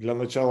 для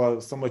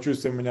начала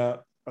самочувствие у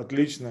меня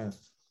отличное.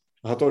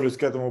 Готовлюсь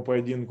к этому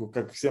поединку,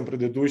 как к всем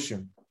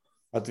предыдущим.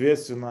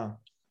 Ответственно,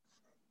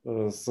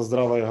 со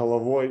здравой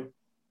головой.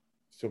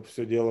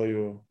 Все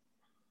делаю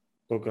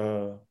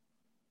только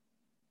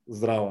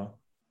здраво.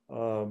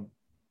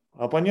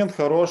 Оппонент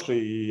хороший,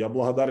 и я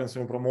благодарен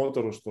своему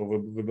промоутеру, что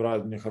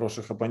выбирают мне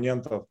хороших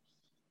оппонентов.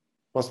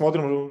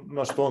 Посмотрим,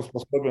 на что он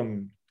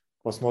способен.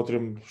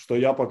 Посмотрим, что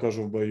я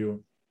покажу в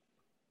бою.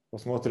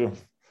 Посмотрим.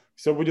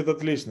 Все будет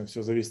отлично,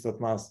 все зависит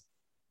от нас.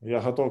 Я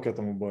готов к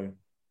этому бою.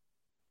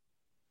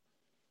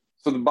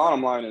 So the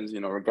bottom line is,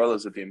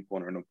 regardless of the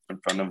opponent in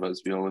front of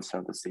us, we always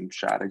have the same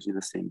strategy,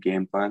 the same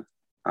game plan.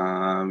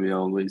 We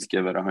always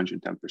give it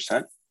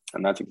 110%.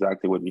 And that's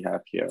exactly what we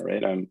have here,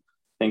 right? I'm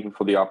thankful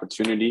for the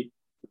opportunity.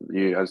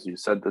 As you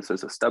said, this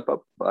is a step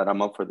up, but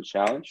I'm up for the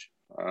challenge.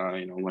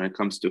 When it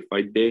comes to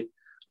fight day,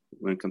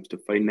 when it comes to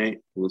fight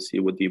night, we'll see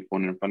what the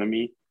opponent in front of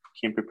me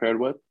came prepared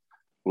with.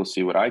 We'll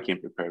see what I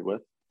came prepared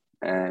with.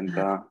 And,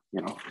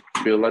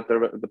 we'll let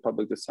the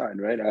public decide,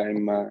 right?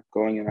 I'm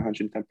going in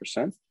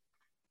 110%.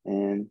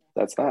 And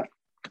that's that.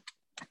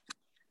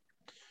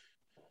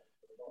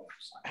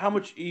 How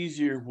much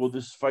easier will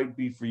this fight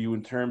be for you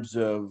in terms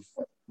of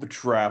the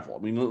travel? I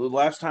mean, the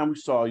last time we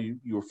saw you,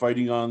 you were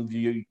fighting on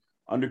the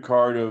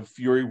undercard of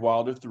Fury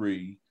Wilder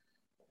 3.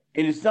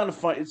 And it's not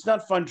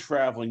fun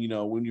traveling,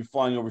 when you're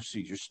flying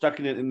overseas. You're stuck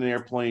in an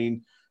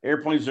airplane.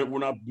 Airplanes were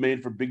not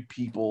made for big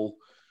people.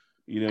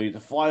 You have to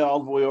fly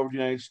all the way over the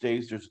United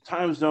States. There's a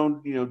time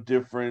zone,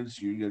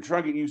 difference. You're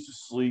trying to get used to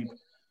sleep.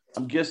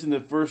 I'm guessing the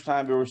first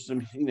time there was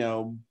some,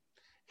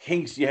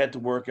 hinks you had to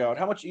work out.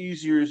 How much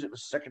easier is it the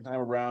second time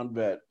around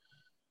that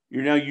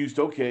you're now used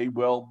to, okay,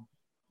 well,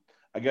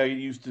 I got to get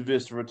used to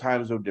this for a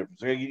time zone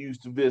difference. I got to get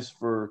used to this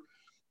for,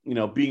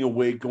 being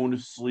awake, going to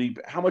sleep.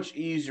 How much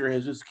easier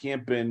has this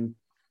camp been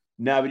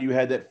now that you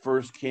had that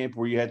first camp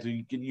where you had to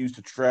get used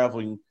to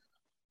traveling,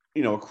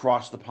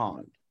 across the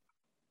pond?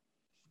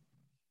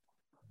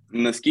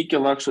 Наскільки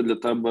легше для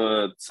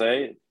тебе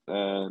цей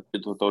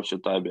підготовчий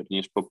табір,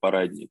 ніж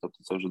попередній?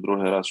 Тобто це вже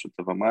другий раз, що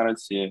ти в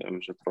Америці,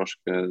 вже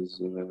трошки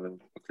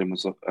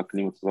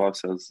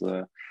акліматизувався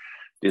з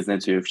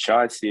різницею в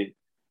часі,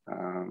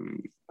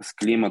 з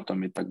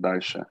кліматом і так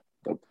далі.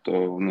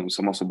 Тобто,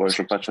 само собою,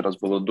 що перший раз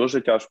було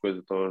дуже тяжко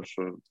із-за того,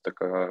 що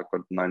така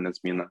кардинальна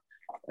зміна.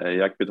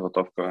 Як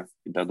підготовка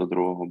йде до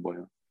другого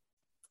бою?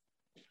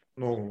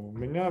 У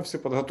меня все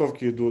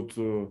подготовки идут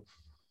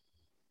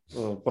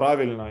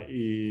правильно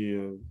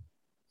и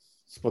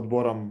с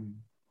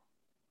подбором.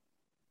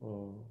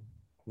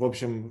 В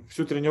общем,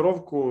 всю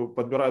тренировку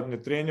подбирает мне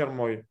тренер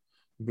мой,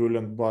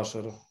 Бюлент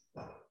Башер.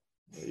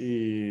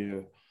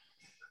 И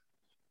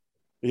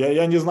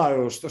я не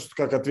знаю,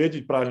 как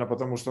ответить правильно,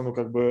 потому что,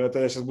 это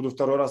я сейчас буду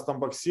второй раз там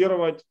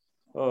боксировать.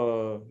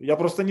 Я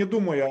просто не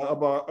думаю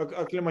об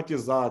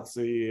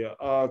акклиматизации,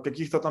 о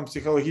каких-то там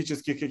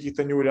психологических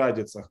каких-то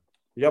неурядицах.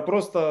 Я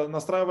просто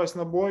настраиваюсь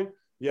на бой,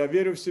 я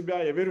верю в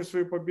себя, я верю в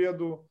свою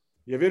победу,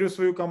 я верю в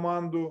свою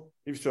команду,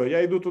 и все.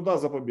 Я иду туда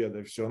за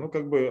победой, все.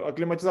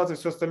 Акклиматизация и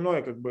все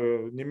остальное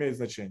не имеет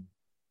значения.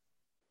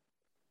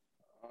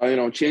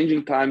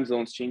 Changing time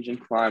zones, changing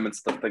climate,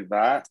 stuff like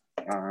that,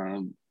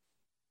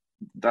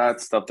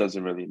 that stuff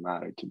doesn't really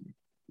matter to me.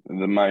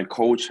 My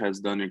coach has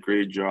done a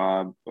great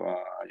job,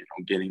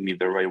 getting me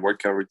the right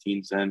workout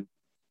routines in,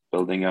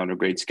 building out a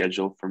great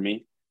schedule for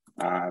me.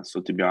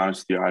 So to be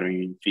honest with you, I don't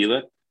even feel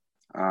it.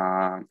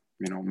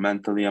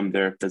 Mentally I'm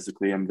there,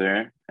 physically I'm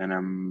there,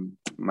 and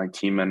my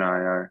team and I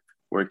are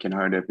working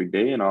hard every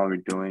day, and all we're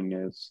doing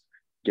is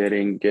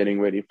getting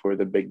ready for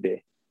the big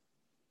day.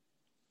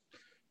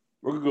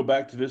 We're gonna go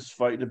back to this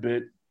fight in a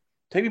bit.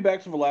 Take me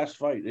back to the last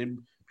fight, and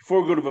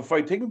before we go to the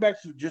fight, take me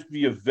back to just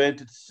the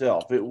event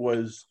itself. It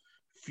was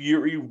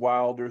Fury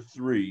Wilder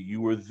 3. You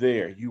were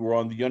there. You were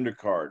on the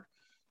undercard.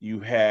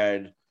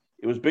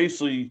 It was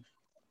basically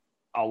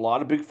a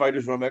lot of big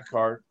fighters on that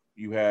card.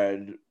 You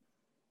had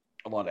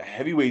a lot of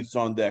heavyweights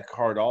on that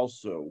card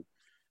also.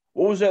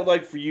 What was that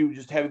like for you,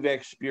 just having that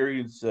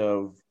experience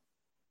of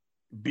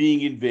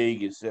being in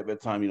Vegas at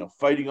that time,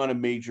 fighting on a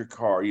major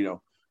card?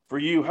 For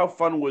you, how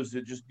fun was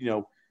it just,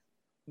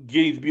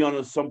 getting to be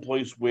on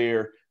someplace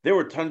where there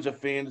were tons of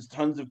fans,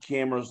 tons of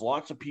cameras,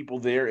 lots of people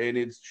there, and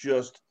it's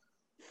just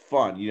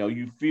fun.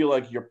 You feel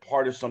like you're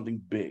part of something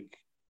big.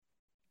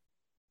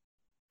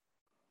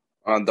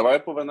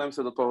 Давай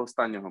повернемося до того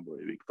останнього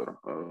бою, Віктор.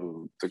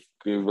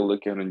 Такий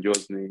великий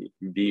грандіозний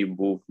бій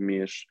був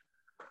між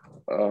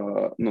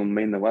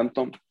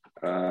мейн-евентом.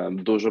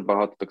 Дуже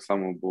багато так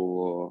само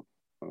було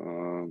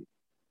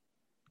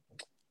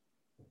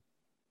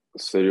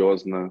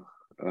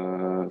серйозних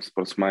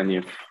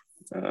спортсменів,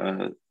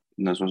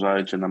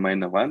 незважаючи на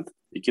мейн-евент.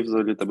 Які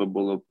взагалі тебе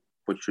було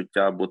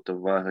почуття бути в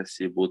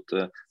Вегасі,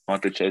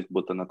 мати честь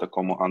бути на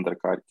такому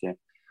андеркарті?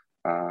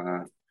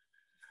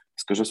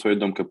 Скажи свої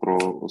думки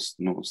про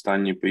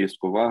останню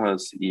поїздку в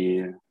Вегас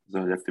і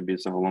взагалі, як тобі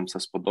загалом все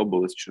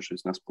сподобалось, чи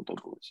щось не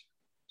сподобалось?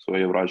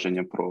 Своє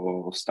враження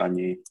про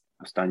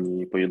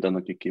останній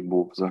поєдинок, який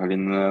був взагалі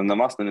не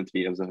власне не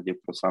твій, а взагалі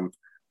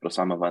про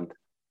сам івент.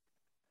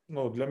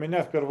 Для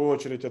меня в первую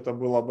очередь это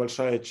была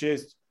большая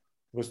честь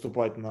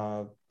выступать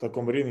на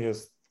таком ринге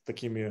с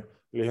такими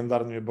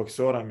легендарными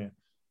боксерами.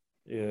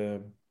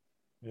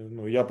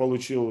 Я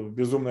получил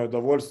безумное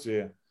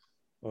удовольствие,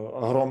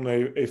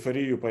 огромную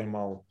эйфорию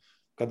поймал.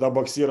 Когда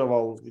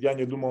боксировал, я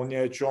не думал ни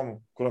о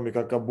чем, кроме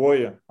как о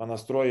бое, о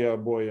настрое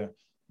боя.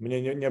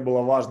 Мне не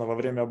было важно во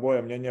время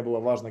боя, мне не было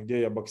важно,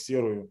 где я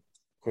боксирую,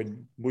 хоть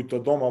будь то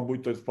дома,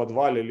 будь то в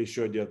подвале или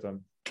еще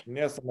где-то.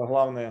 Мне самое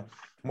главное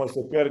мой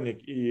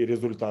соперник и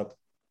результат.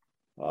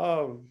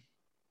 В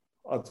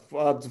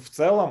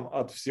целом,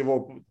 от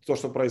всего то,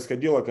 что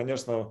происходило,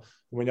 конечно,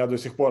 у меня до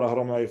сих пор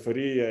огромная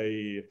эйфория,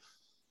 и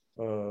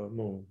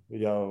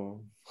я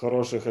в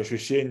хороших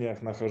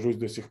ощущениях нахожусь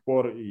до сих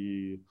пор,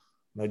 и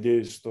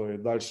надеюсь, что и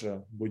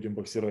дальше будем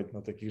боксировать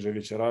на таких же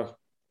вечерах.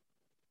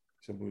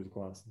 Все будет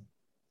классно.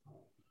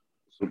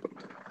 Super.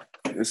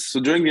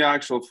 So during the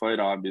actual fight,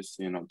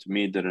 obviously, to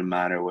me, it didn't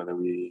matter whether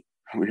we're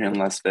in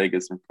Las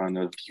Vegas in front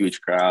of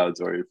huge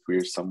crowds or if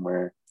we're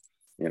somewhere,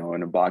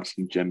 in a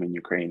boxing gym in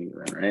Ukraine,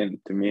 right?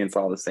 To me, it's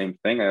all the same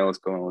thing. I always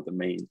go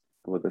in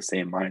with the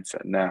same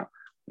mindset. Now,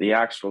 the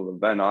actual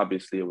event,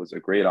 obviously, it was a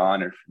great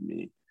honor for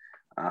me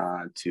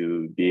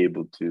to be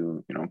able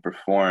to,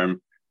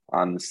 perform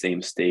on the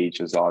same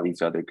stage as all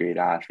these other great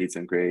athletes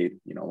and great,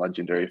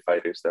 legendary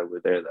fighters that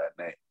were there that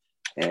night.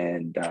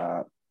 And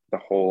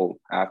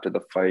after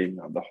the fight,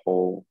 the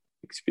whole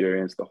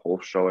experience, the whole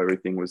show,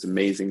 everything was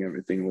amazing.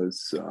 Everything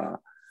was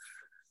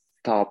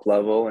top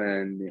level,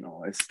 and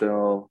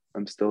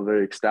I'm still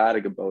very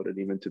ecstatic about it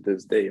even to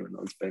this day, even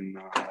though it's been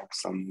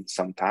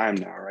some time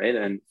now, right?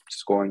 And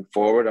just going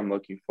forward, I'm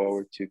looking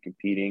forward to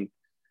competing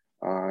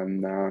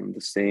on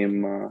the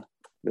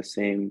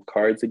same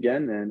cards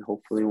again, and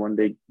hopefully one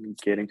day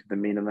getting to the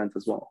main event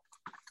as well.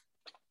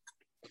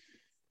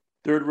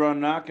 Third round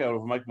knockout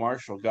of Mike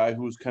Marshall, guy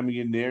who was coming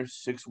in there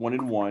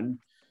 6-1-1.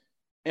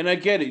 And I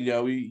get it,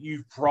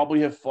 you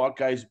probably have fought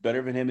guys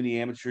better than him in the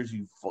amateurs.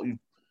 You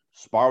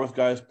spar with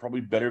guys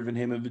probably better than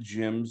him in the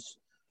gyms.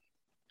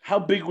 How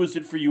big was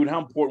it for you, and how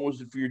important was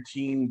it for your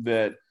team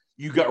that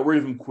you got rid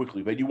of him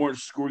quickly, that you weren't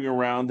screwing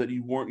around, that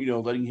you weren't,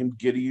 letting him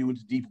get you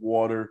into deep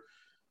water,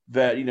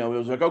 that, it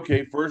was like,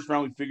 okay, first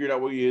round we figured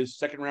out what he is,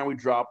 second round we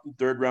drop him,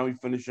 third round we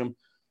finish him.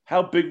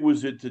 How big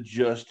was it to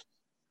just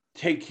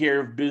take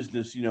care of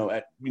business,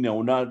 not,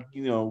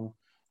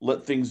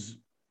 let things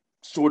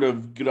sort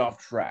of get off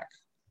track?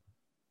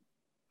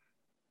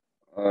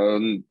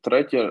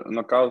 Третій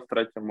нокаут в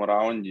третьому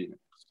раунді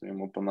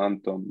своїм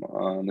опонентом.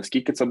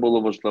 Наскільки це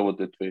було важливо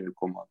для твоєї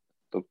команди?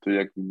 Тобто,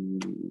 як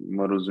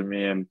ми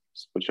розуміємо,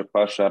 спочатку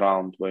перший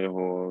раунд ви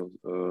його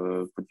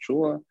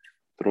почули,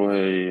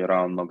 другий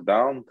раунд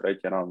нокдаун,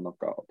 третій раунд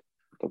нокаут.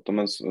 Тобто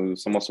ми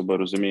само собою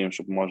розуміємо,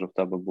 що може в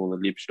тебе були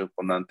ліпші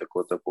опоненти,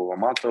 коли ти був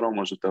аматором,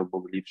 може в тебе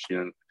були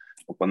ліпші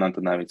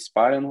опоненти навіть в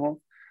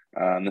спарінгу.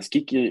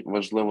 Наскільки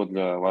важливо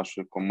для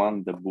вашої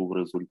команди був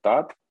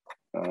результат,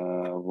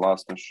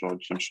 власне, що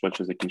чим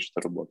швидше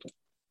закінчити роботу?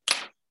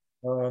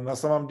 На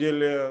самом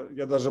деле,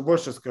 я даже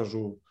больше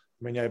скажу,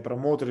 меня и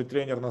промоутер, и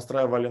тренер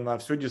настраивали на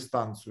всю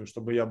дистанцию,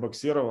 чтобы я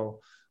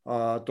боксировал.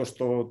 То,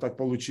 что так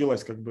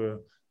получилось,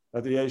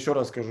 это я еще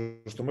раз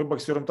скажу, что мы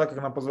боксируем так,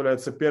 как нам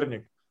позволяет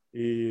соперник,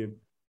 и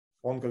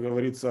он, как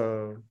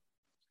говорится,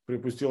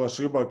 припустил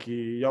ошибок,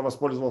 и я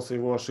воспользовался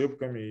его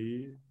ошибками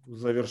и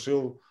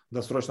завершил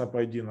досрочно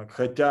поединок.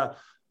 Хотя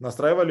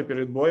настраивали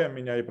перед боем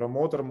меня и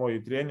промоутер мой, и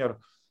тренер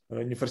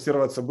не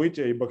форсировать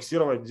события и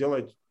боксировать,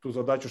 делать ту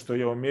задачу, что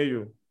я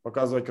умею,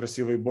 показывать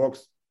красивый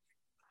бокс.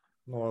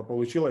 Ну, а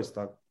получилось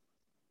так.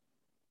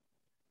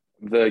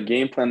 The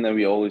game plan that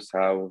we always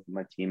have with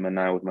my team and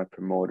I, with my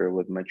promoter,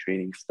 with my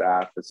training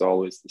staff, is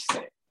always the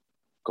same.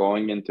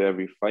 Going into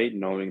every fight,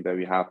 knowing that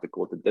we have to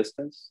go the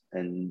distance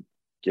and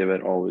give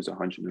it always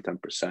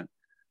 110%.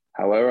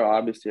 However,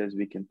 obviously, as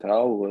we can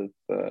tell with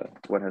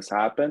what has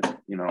happened,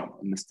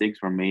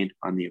 mistakes were made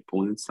on the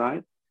opponent's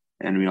side,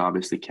 and we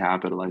obviously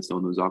capitalized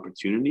on those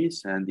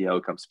opportunities, and the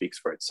outcome speaks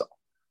for itself.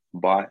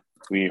 But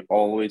we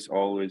always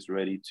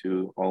ready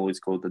to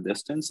always go the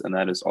distance, and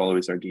that is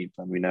always our game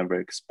plan. We never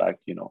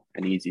expect,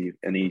 an easy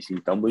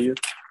W.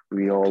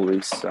 We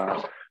always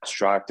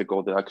strive to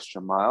go the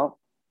extra mile,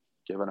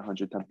 give it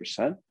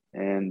 110%.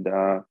 And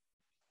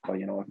but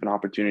if an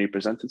opportunity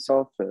presents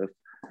itself, if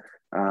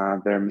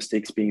there are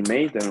mistakes being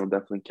made, then we'll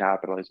definitely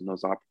capitalize on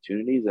those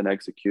opportunities and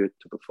execute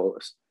to the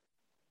fullest.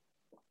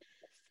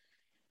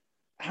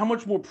 How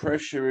much more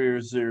pressure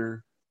is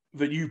there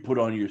that you put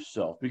on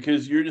yourself?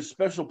 Because you're in a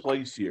special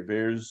place here.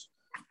 There's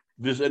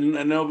this, and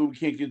I know that we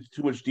can't get into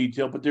too much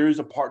detail, but there is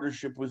a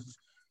partnership with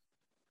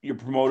your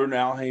promoter,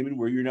 Al Haymon,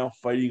 where you're now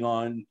fighting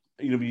on,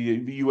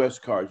 the U.S.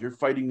 cards. You're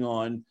fighting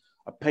on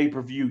a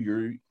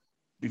pay-per-view.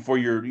 Before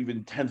your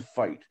even 10th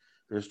fight.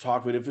 There's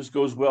talk that if this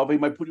goes well, they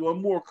might put you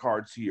on more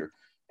cards here.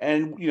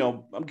 And,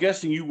 I'm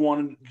guessing you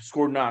want to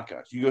score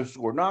knockouts. You go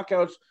score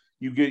knockouts,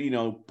 you get,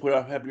 put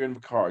up happier in the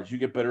cards. You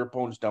get better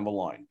opponents down the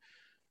line.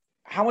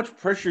 How much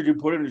pressure do you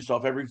put on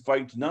yourself every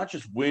fight to not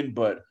just win,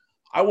 but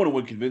I want to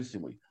win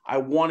convincingly. I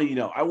want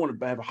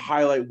to have a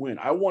highlight win.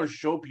 I want to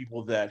show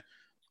people that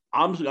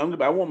I'm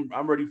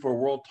ready for a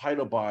world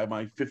title by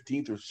my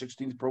 15th or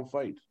 16th pro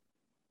fight.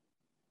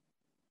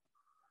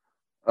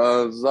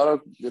 Зараз,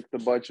 як ти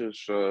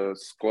бачиш,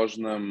 з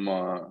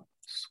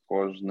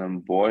кожним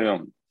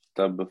боєм в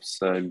тебе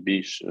все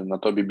більше, на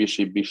тобі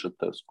більше і більше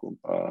тиску.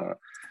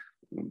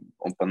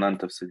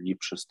 Опоненти все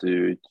ліпше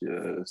стають,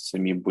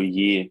 самі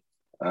бої,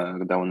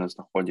 де вони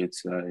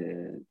знаходяться,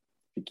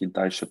 які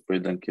далі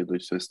поєдинки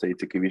йдуть, все стає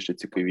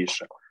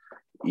цікавіше.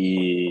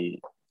 І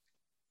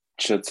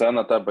чи це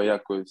на тебе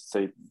якось,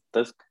 цей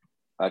тиск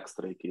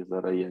екстра, який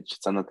зараз є, чи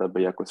це на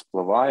тебе якось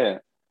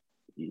впливає?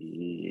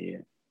 І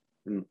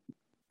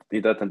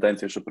йде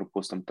тенденція, що,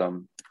 припустимо,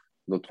 там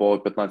до твого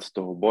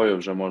 15-го бою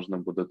вже можна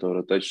буде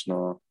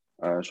теоретично,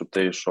 щоб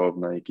ти йшов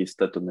на якийсь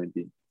титульний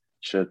бій.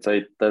 Чи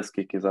цей тиск,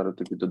 який зараз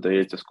тобі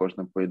додається з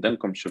кожним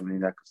поєдинком, що він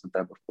якось на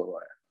тебе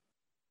впливає?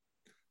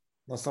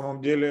 На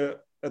самом деле,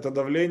 это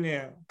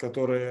давление,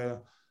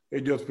 которое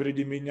идет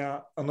впереди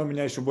меня, оно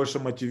меня еще больше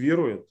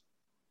мотивирует.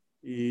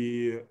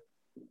 И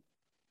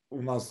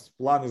у нас в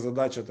плане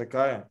задача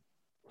такая,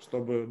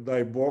 чтобы,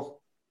 дай бог,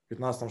 в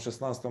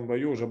 15-16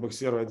 бою уже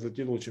боксировать за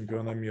титул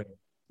чемпиона мира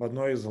в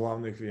одной из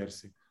главных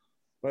версий.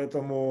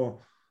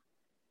 Поэтому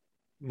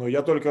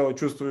я только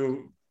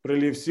чувствую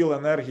прилив сил,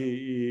 энергии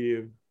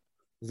и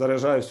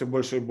заряжаю все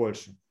больше и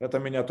больше. Это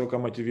меня только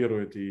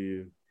мотивирует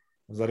и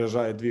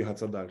заряжает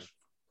двигаться дальше.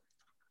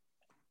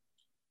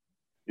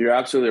 You're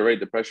absolutely right.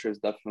 The pressure is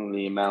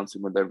definitely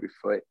mounting with every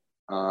fight.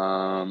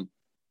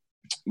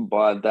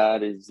 But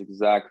that is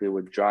exactly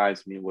what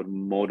drives me, what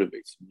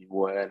motivates me,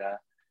 what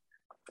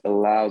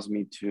allows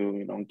me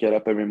to, get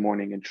up every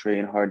morning and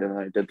train harder than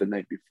I did the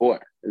night before.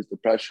 Is the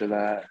pressure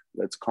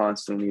that's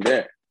constantly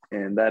there.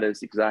 And that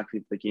is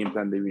exactly the game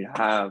plan that we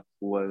have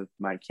with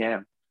my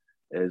camp,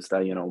 is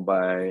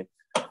that,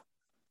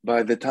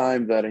 by the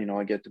time that,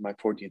 I get to my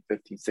 14th,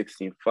 15th,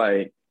 16th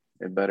fight,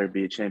 it better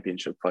be a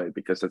championship fight,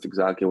 because that's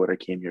exactly what I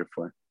came here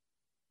for.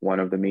 One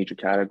of the major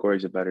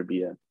categories, it better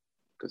be it,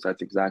 because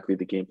that's exactly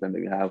the game plan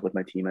that we have with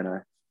my team and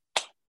I.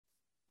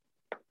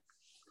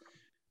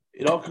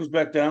 It all comes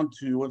back down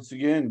to, once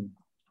again,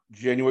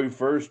 January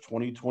 1st,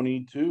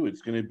 2022.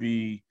 It's going to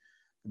be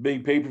the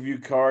big pay-per-view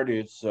card.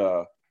 It's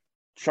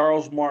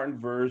Charles Martin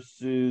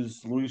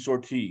versus Luis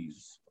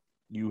Ortiz.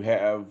 You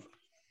have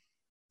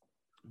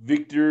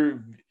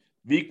Victor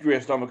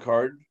on the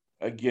card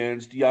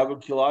against Iago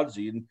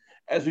Kiladze. And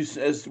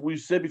as we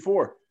said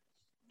before,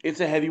 it's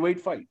a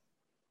heavyweight fight.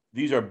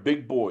 These are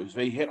big boys.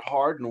 They hit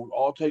hard, and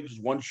all it takes is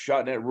one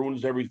shot, and that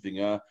ruins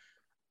everything.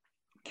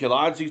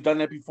 Kiladze's done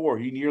that before.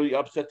 He nearly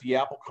upset the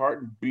apple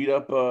cart and beat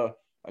up a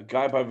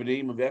guy by the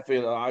name of Efe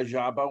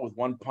Ajaba with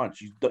one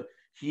punch.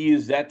 He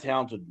is that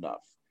talented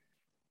enough.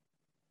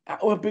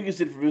 How big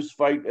is it for this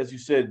fight, as you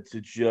said,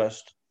 to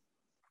just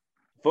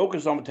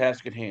focus on the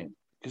task at hand?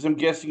 Because I'm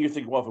guessing you're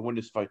thinking, well, if I win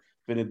this fight,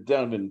 been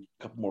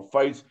a couple more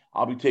fights,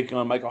 I'll be taking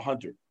on Michael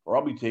Hunter, or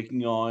I'll be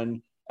taking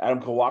on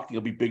Adam Kowalski.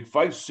 It'll be big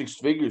fights, 6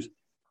 figures.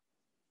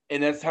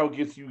 And that's how it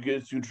gets you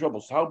in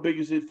trouble. So how big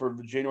is it for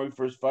the January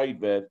 1st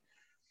fight that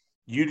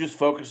you just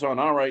focus on,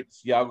 all right,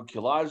 it's Iago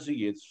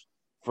Kiladze, it's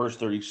first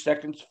 30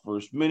 seconds,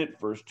 first minute,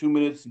 first 2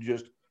 minutes, and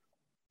just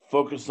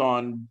focus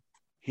on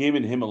him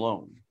and him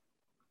alone?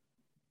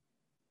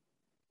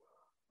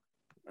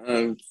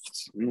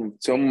 В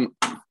цьому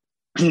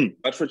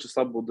першого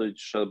числа буде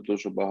ще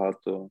дуже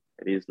багато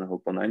різних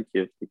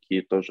опонентів,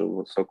 які теж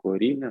високого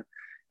рівня.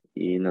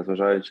 І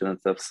незважаючи на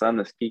це все,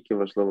 наскільки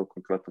важливо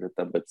конкретно для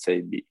тебе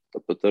цей бій.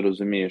 Тобто ти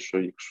розумієш,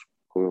 що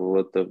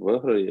коли ти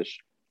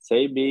виграєш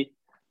цей бій,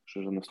 що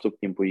вже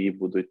наступні бої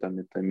будуть там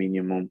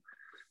мінімум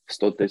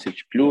 100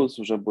 тисяч плюс,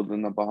 вже буде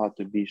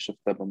набагато більше в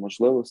тебе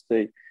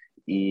можливостей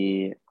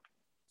і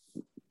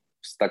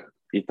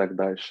так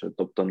далі.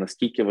 Тобто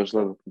наскільки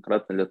важливо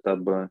конкретно для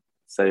тебе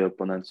цей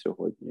опонент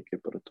сьогодні, який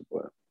перед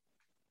тобою?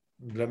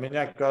 Для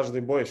меня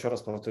каждый бой, еще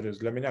раз повторюсь,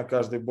 для меня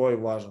каждый бой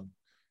важен.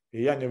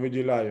 И я не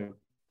выделяю,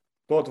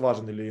 тот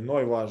важен или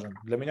иной важен.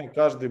 Для меня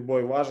каждый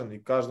бой важен, и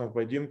к каждому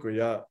поединку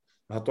я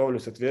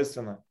готовлюсь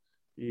ответственно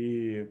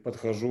и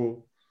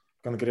подхожу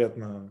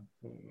конкретно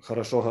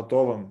хорошо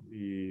готовым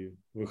и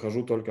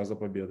выхожу только за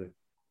победой.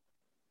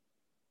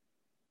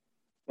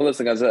 Well,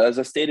 listen, as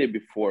I stated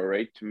before,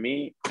 right, to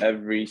me,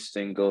 every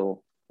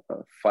single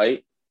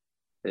fight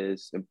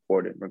is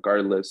important,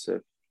 regardless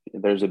if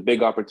there's a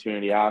big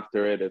opportunity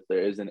after it, if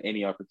there isn't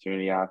any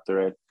opportunity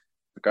after it,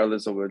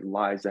 regardless of what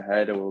lies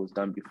ahead or what was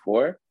done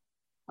before.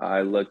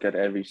 I look at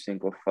every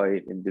single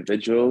fight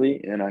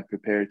individually and I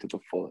prepare to the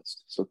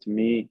fullest. So to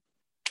me,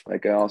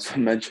 like I also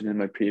mentioned in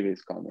my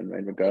previous comment,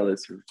 right,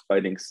 regardless of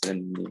fighting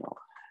in,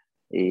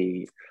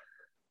 a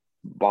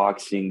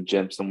boxing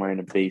gym somewhere in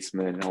a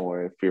basement,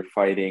 or if you're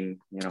fighting,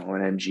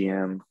 an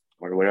MGM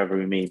or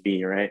whatever it may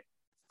be, right?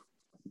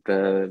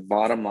 The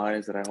bottom line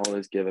is that I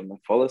always give it my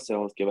fullest. I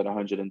always give it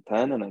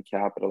 110, and I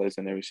capitalize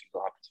on every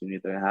single opportunity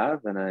that I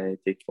have, and I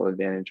take full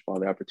advantage of all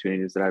the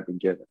opportunities that I've been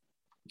given.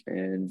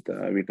 And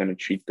we're going to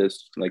treat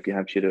this like we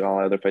have treated all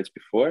other fights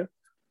before.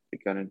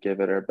 We're going to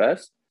give it our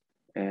best,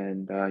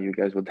 and you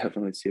guys will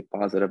definitely see a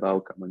positive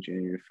outcome on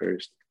January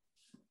 1st.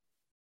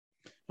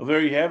 Well,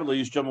 there you have it,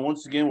 ladies and gentlemen.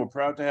 Once again, we're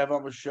proud to have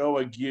on the show.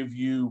 I give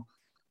you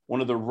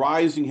one of the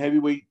rising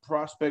heavyweight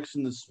prospects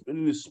in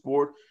this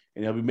sport,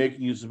 and he'll be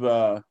making his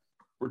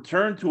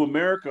return to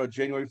America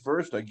January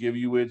 1st. I give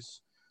you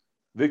it's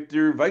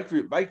Victor.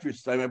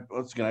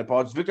 Once again, I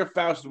apologize. Victor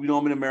Faust. We know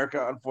him in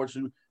America.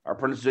 Unfortunately, our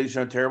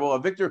pronunciation is terrible.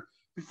 Victor,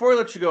 before I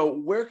let you go,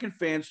 where can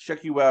fans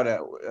check you out at?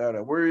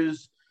 Where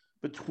is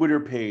the Twitter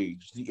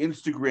page, the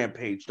Instagram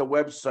page, the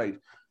website?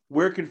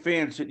 Where can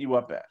fans hit you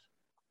up at?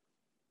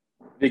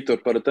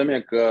 Віктор, перед тим,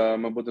 як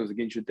ми будемо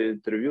закінчити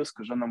інтерв'ю,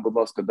 скажи нам, будь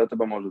ласка, де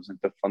тебе можуть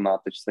знайти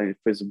фанати? Чи це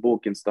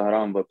Фейсбук,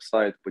 Інстаграм,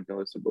 веб-сайт?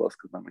 Поділися, будь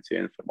ласка, з нами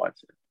цією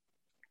інформацією.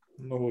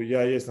 Ну,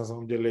 я есть на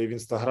самом деле и в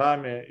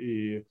Инстаграме,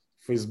 и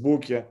в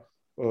Фейсбуке.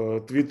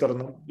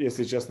 Твиттер,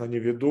 если честно, не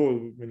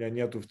веду, меня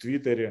нету в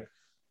Твиттере.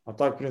 А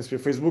так, в принципе,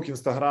 Фейсбук,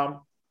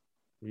 Инстаграм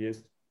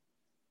есть.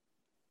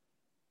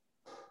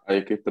 А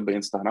який в тебе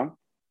Інстаграм?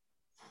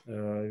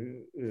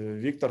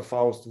 Виктор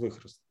Фауст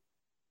Выхрест.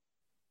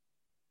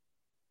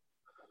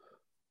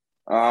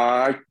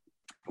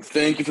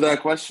 Thank you for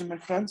that question, my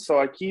friend. So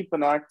I keep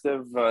an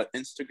active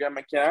Instagram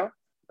account,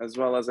 as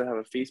well as I have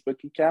a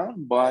Facebook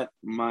account. But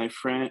my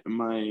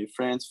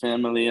friends,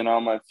 family, and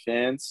all my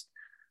fans,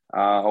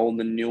 all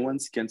the new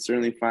ones, can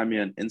certainly find me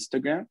on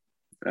Instagram.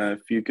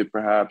 If you could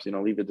perhaps,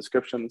 leave a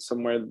description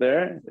somewhere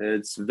there.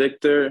 It's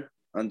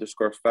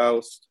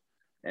Victor_Faust,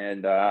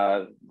 and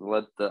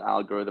let the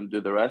algorithm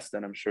do the rest.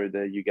 And I'm sure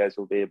that you guys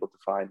will be able to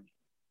find me.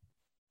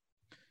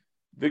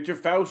 Victor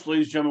Faust,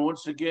 ladies and gentlemen,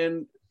 once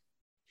again,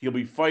 he'll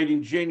be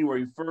fighting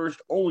January 1st,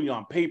 only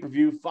on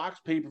pay-per-view. Fox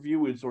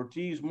pay-per-view. It's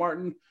Ortiz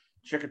Martin.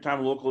 Check your time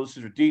and local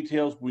listeners for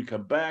details. When we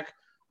come back,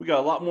 we got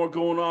a lot more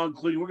going on,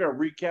 including we're going to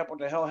recap what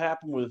the hell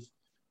happened with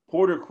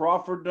Porter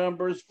Crawford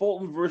numbers,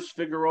 Fulton versus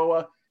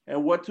Figueroa,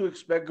 and what to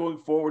expect going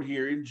forward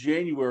here in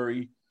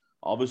January.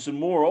 All this and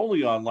more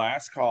only on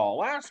Last Call.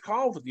 Last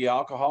Call with the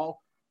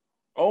Alcohol,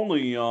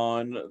 only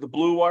on the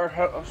Blue Wire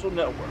Hustle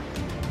Network.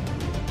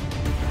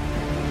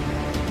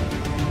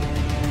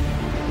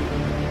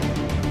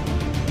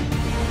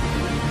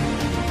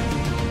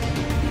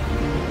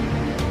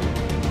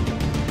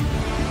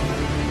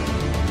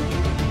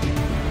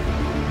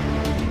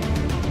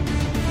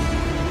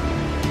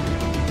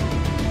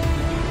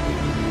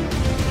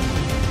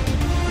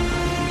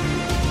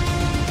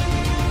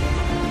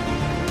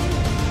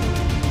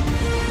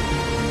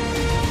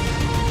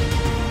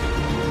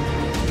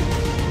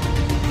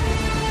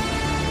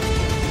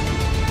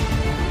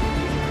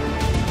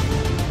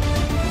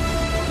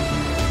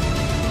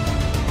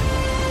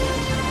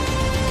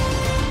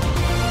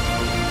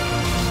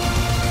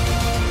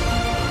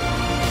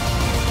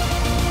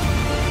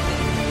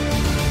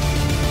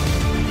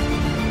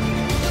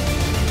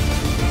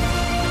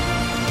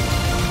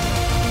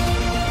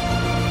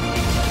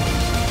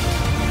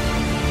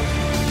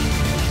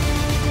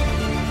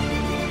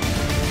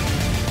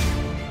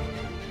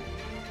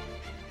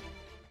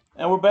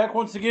 And we're back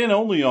once again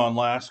only on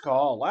Last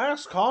Call.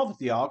 Last Call with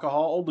the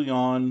Alcohol, only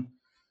on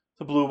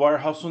the Blue Wire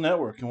Hustle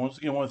Network. And once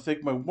again, I want to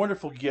thank my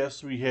wonderful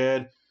guests we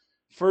had.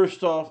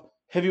 First off,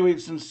 heavyweight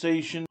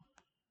sensation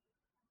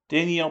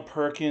Danielle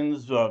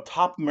Perkins,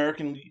 top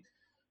American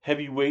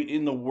heavyweight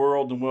in the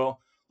world. And well,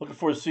 looking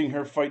forward to seeing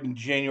her fight in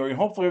January. And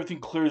hopefully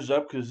everything clears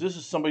up, because this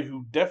is somebody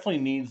who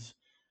definitely needs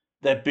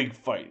that big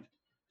fight.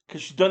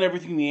 Because she's done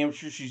everything in the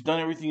amateur. She's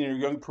done everything in her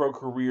young pro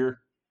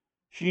career.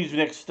 She needs the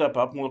next step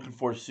up. I'm looking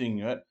forward to seeing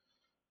that.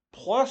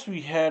 Plus,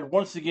 we had,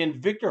 once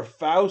again, Victor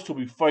Faust will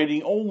be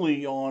fighting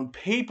only on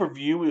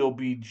pay-per-view. It'll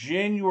be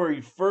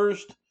January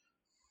 1st.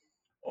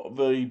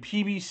 The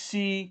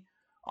PBC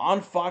on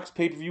Fox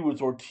pay-per-view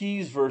with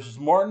Ortiz versus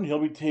Martin. He'll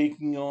be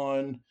taking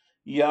on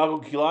Iago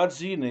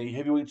Kiladze in a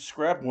heavyweight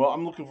scrap. Well,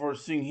 I'm looking forward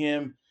to seeing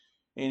him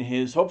in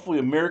his, hopefully,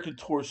 American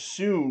tour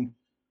soon,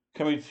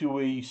 coming to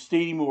a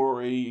stadium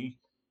or a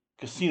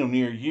casino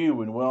near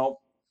you. And,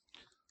 well,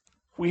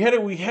 we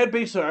had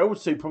basically, I would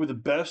say, probably the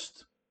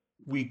best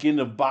weekend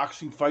of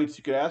boxing fights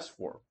you could ask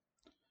for.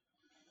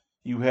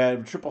 You had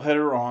a triple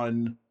header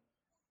on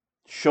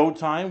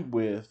Showtime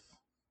with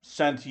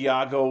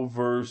Santiago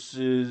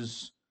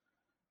versus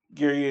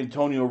Gary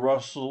Antonio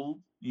Russell.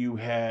 You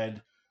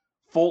had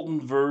Fulton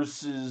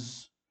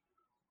versus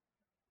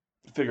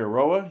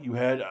Figueroa. You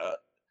had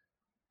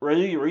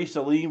Ray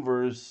Salim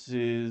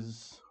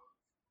versus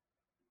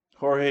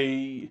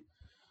Jorge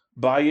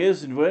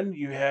Baez. And when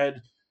you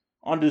had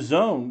on the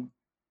zone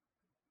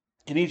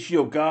Kenichi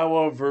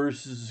Ogawa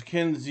versus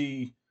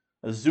Kenzie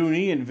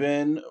Azuni, and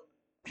then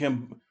we're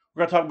going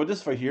to talk about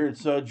this fight here.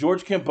 It's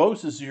George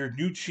Kambosos is your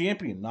new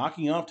champion,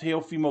 knocking off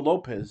Teofimo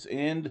Lopez.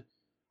 And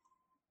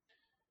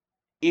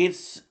I'm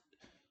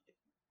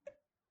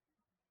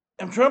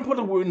trying to put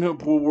into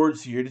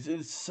words here.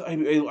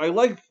 I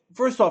like,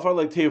 first off, I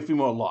like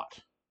Teofimo a lot.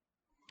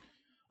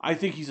 I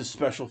think he's a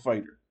special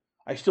fighter.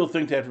 I still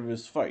think that after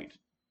this fight.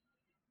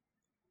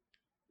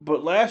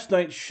 But last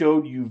night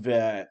showed you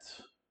that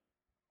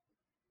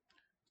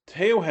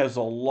Teo has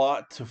a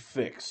lot to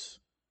fix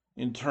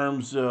in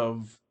terms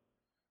of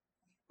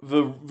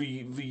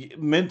the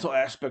mental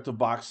aspect of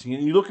boxing.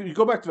 And you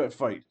go back to that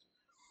fight,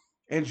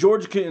 and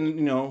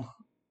Kambosos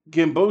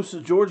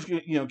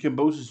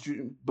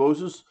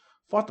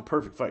fought the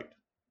perfect fight.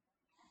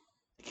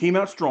 He came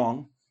out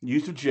strong,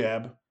 used a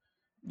jab,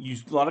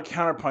 used a lot of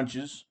counter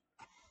punches.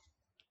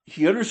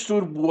 He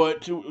understood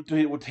what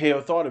Teo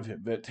thought of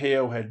him, that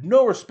Teo had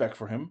no respect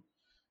for him,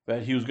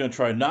 that he was going to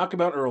try to knock him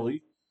out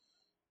early,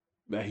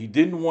 that he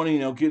didn't want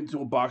to, get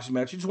into a boxing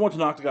match. He just wanted to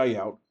knock the guy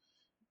out.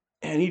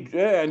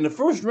 And the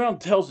first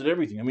round tells it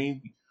everything. I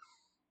mean,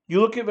 you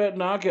look at that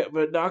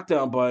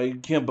knockdown by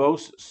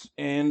Kambosos,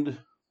 and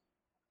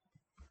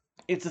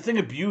it's a thing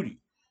of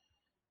beauty.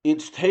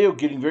 It's Teo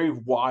getting very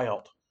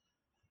wild,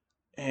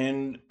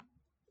 and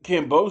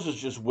Kambosos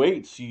just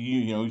waits.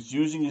 He's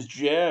using his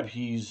jab.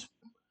 He's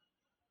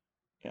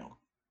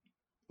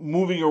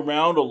moving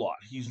around a lot.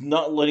 He's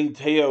not letting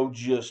Teo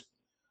just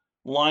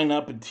line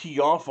up and tee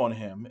off on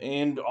him.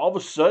 And all of a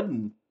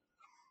sudden,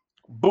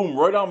 boom,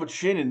 right on the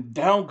chin, and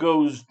down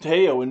goes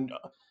Teo. And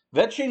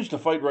that changed the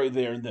fight right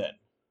there and then.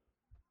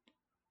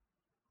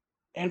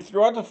 And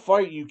throughout the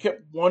fight, you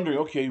kept wondering,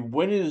 okay,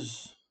 when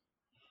is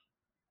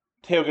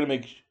Teo going to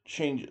make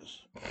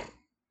changes?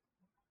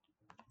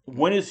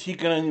 When is he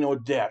going to,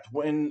 adapt?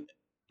 When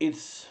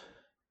it's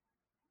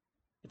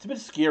a bit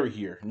scary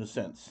here, in a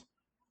sense.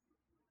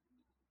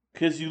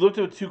 Because you looked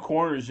at the two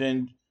corners,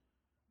 and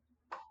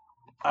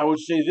I would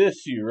say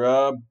this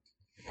here.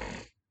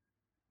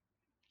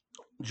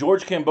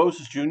 George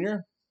Kambosos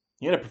Jr.,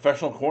 he had a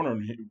professional corner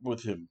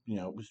with him.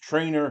 His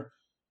trainer,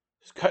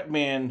 his cut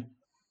man,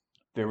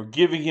 They were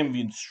giving him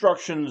the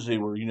instructions. They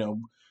were,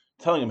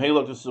 telling him, hey,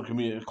 look, this is going to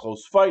be a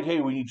close fight.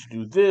 Hey, we need to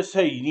do this.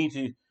 Hey, you need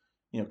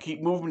to,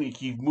 keep moving. You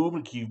keep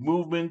moving. Keep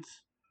movement.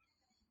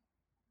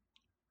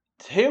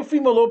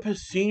 Teofimo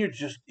Lopez Sr.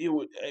 it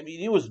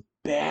was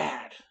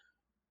bad.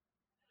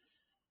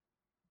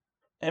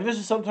 And this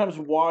is sometimes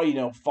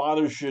why,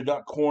 fathers should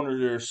not corner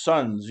their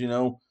sons,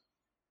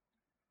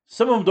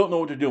 Some of them don't know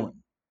what they're doing.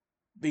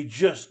 They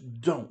just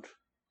don't.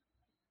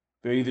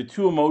 They're either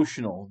too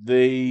emotional.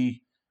 They,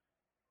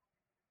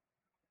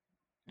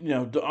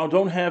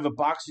 don't have a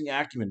boxing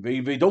acumen.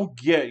 They don't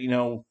get,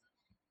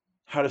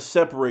 how to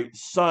separate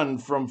son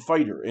from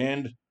fighter.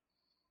 And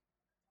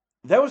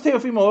that was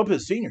Teofimo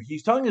Lopez Sr.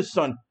 He's telling his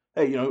son,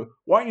 hey,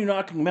 why aren't you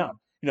knocking him out?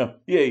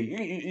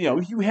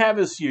 You have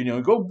this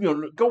here, go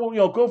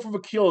for the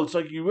kill. It's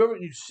like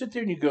you sit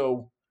there and you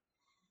go,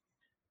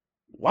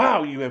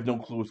 wow, you have no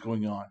clue what's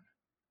going on.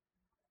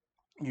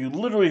 You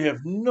literally have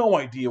no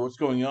idea what's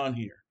going on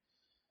here.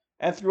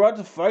 And throughout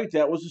the fight,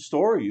 that was the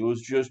story. It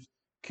was just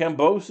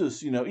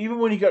Kambosos, even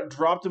when he got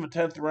dropped in the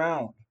 10th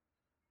round.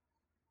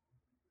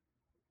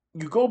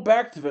 You go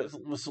back to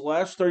the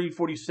last 30,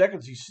 40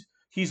 seconds,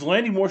 he's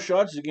landing more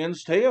shots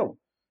against Teo.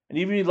 And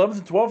even the 11th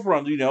and 12th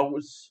round,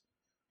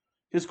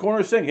 his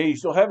corner is saying, hey, you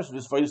still have us.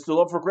 This fight is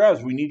still up for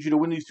grabs. We need you to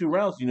win these 2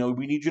 rounds.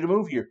 We need you to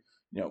move here.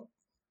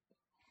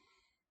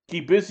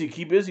 Keep busy.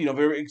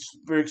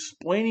 They're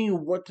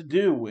explaining what to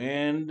do.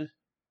 And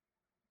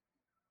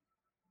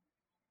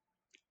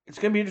it's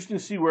going to be interesting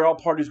to see where all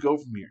parties go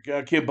from here.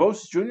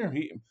 Kambosos Jr.,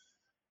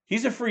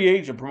 he's a free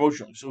agent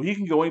promotionally, so he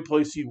can go any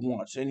place he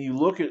wants. And you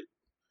look at,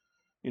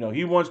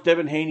 he wants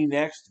Devin Haney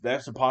next.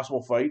 That's a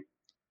possible fight.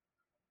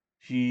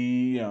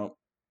 He,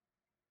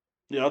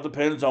 it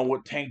depends on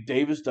what Tank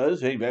Davis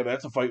does. Hey,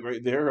 that's a fight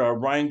right there.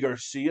 Ryan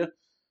Garcia.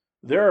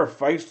 There are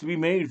fights to be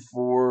made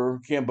for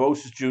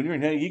Kambosos Jr.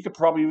 And hey, he could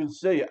probably even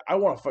say, I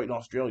want to fight in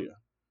Australia.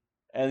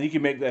 And he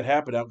can make that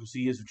happen now because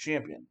he is a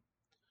champion.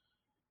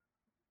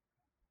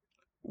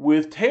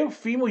 With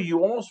Teofimo, you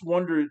almost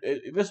wonder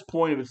at this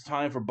point if it's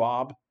time for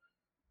Bob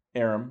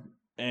Arum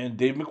and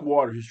Dave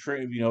McWater, his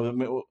trainer,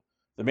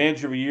 the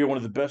manager of the year, one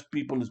of the best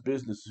people in this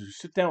business, to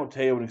sit down with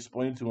Teo and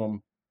explain to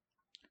him,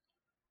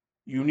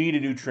 you need a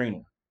new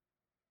trainer.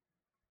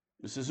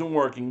 This isn't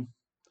working.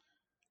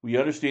 We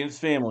understand it's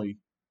family.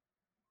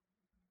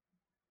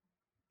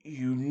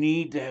 You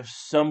need to have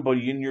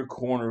somebody in your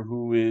corner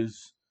who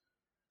is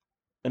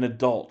an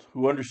adult,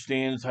 who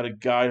understands how to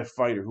guide a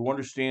fighter, who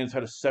understands how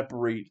to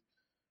separate,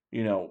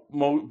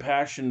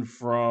 passion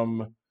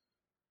from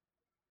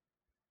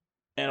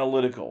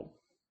analytical.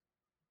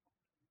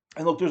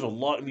 And look, there's a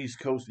lot of East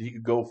Coast that he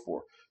could go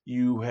for.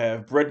 You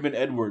have Bredman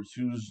Edwards,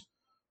 who's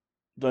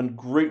done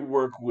great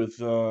work with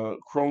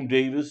Crone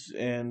Davis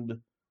and,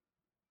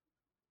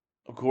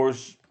 of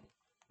course,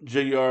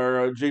 J.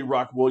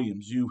 Rock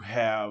Williams. You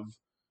have,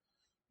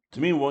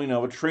 to me,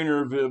 a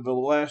trainer of the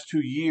last 2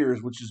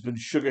 years, which has been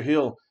Sugar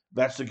Hill.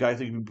 That's the guy I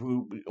think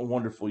would be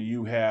wonderful.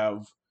 You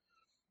have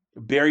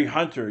Barry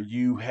Hunter.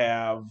 You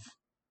have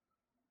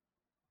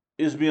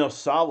Ismail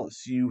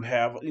Salas. You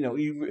have,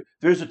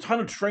 there's a ton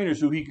of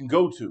trainers who he can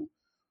go to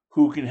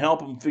who can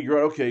help him figure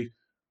out, okay,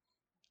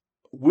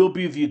 we'll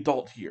be the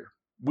adult here.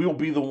 We'll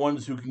be the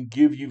ones who can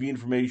give you the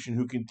information,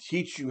 who can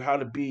teach you how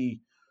to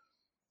be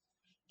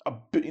I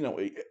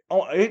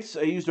hate to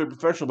say he's a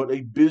professional, but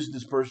a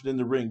business person in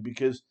the ring,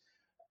 because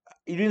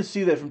you didn't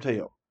see that from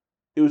Teo.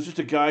 It was just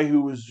a guy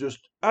who was just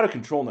out of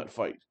control in that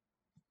fight.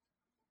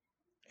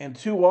 And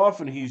too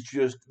often he's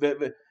just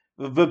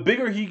the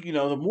bigger he,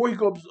 the more he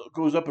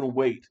goes up in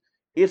weight,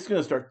 it's going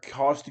to start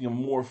costing him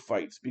more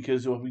fights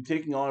because he'll be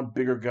taking on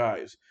bigger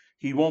guys.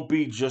 He won't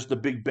be just a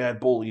big bad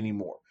bully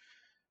anymore.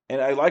 And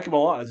I like him a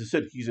lot. As I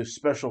said, he's a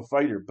special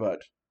fighter,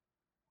 but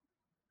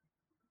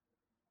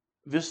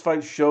this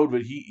fight showed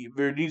that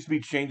there needs to be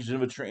changes in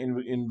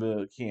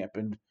the camp,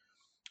 and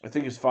I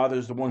think his father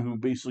is the one who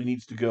basically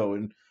needs to go.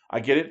 And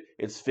I get it;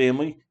 it's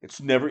family. It's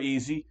never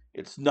easy.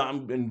 It's not,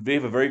 and they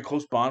have a very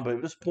close bond. But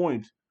at this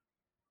point,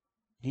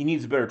 he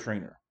needs a better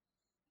trainer.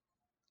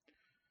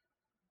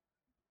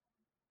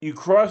 You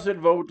cross that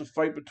vote with the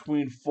fight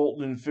between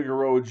Fulton and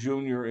Figueroa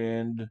Jr.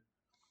 and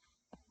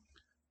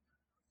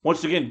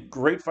once again,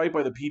 great fight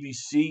by the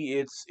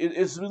PBC.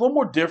 It's a little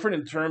more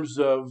different in terms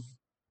of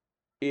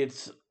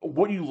it's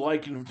what you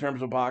like in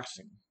terms of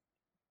boxing.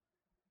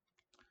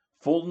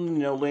 Fulton,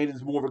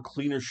 landed more of a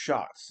cleaner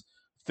shots.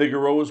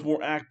 Figueroa is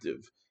more active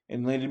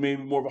and landed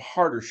maybe more of a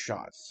harder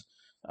shots.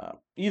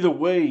 Either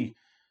way,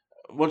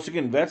 once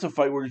again, that's a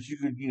fight where you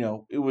could,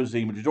 it was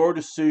a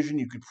majority decision.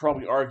 You could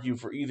probably argue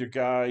for either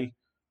guy.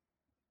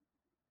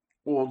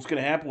 Well, what's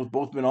going to happen with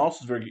both men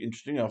also is very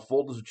interesting.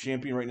 Fulton's a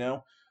champion right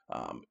now.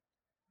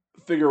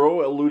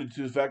 Figueroa alluded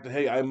to the fact that,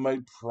 hey, I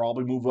might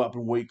probably move up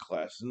in weight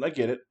class. And I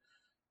get it.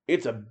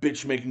 It's a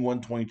bitch making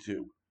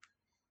 122.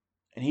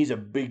 And he's a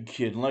big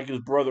kid. And like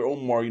his brother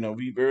Omar,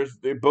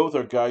 they both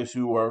are guys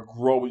who are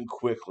growing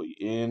quickly.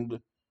 And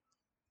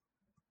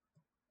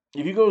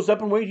if he goes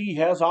up in weight, he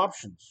has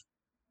options.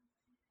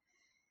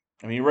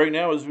 I mean, right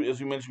now, as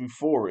we mentioned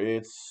before,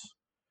 it's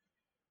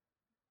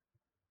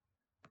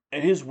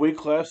at his weight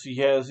class, he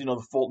has,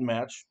 the Fulton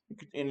match.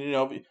 And,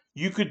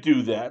 you could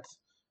do that.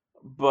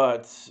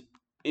 But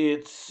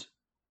it's,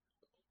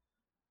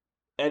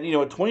 at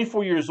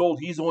 24 years old,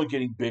 he's only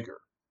getting bigger.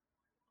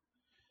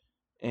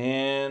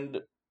 And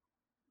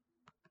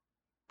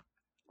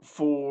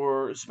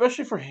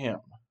especially for him,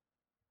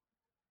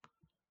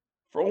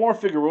 for Omar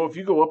Figueroa, if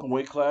you go up in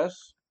weight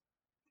class,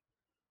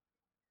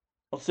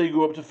 let's say you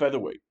go up to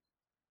featherweight,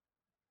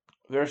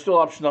 there are still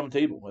options on the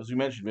table. As we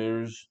mentioned,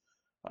 there's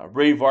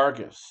Ray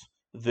Vargas,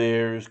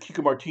 there's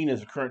Kiko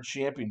Martinez, a current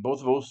champion. Both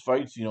of those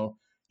fights,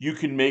 you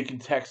can make in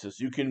Texas,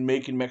 you can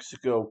make in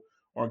Mexico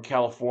or in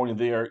California.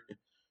 They're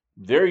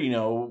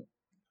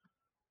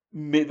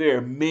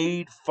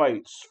made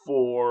fights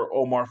for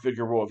Omar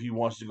Figueroa if he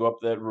wants to go up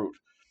that route.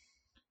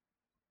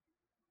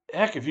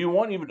 Heck, if you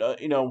want, even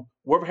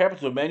whatever happens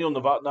to Emmanuel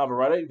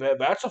Navarrete,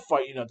 that's a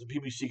fight the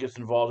PBC gets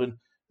involved in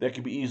that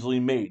can be easily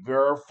made.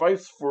 There are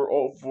fights for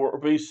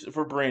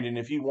Brandon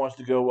if he wants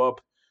to go up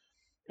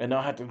and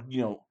not have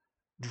to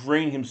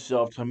drain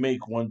himself to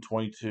make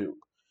 122.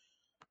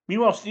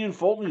 Meanwhile, Stephen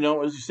Fulton,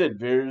 as you said,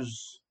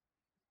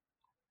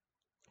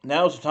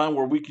 now's the time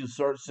where we can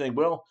start saying,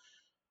 well,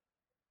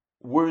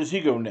 where does he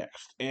go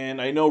next? And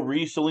I know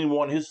Reese Salim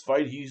won his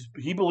fight.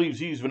 He believes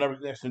he's been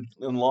next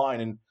in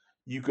line, and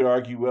you could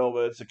argue, well,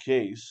 that's the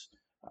case.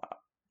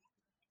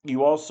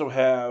 You also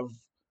have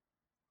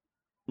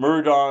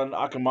Murdan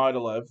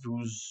Akhmadalev,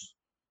 who's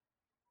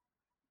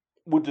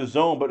with the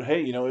zone, but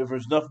hey, if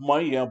there's enough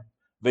money,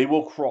 they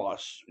will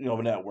cross, the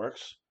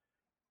networks.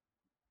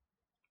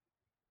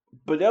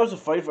 But that was a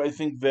fight, I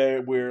think,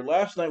 where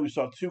last night we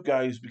saw two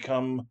guys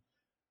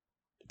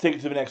take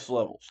it to the next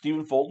level.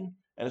 Stephen Fulton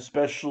and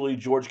especially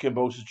George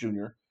Kambosos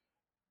Jr.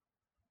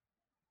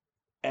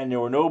 And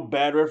there were no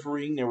bad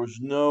refereeing. There was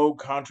no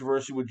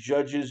controversy with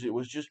judges. It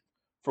was just,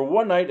 for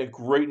one night, a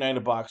great night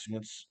of boxing.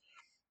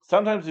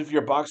 Sometimes if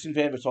you're a boxing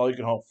fan, that's all you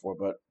can hope for.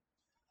 But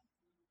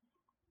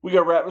we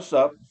got to wrap this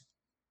up.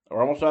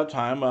 We're almost out of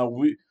time.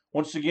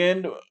 Once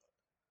again,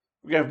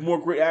 we have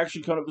more great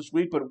action coming up this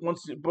week. But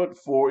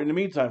in the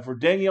meantime, for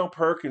Danielle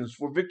Perkins,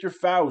 for Victor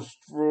Faust,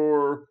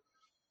 for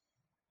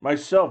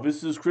myself,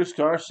 this is Chris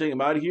Carr saying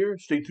I'm out of here.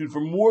 Stay tuned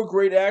for more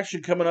great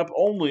action coming up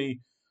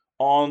only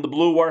on the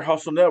Blue Wire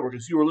Hustle Network.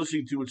 As you are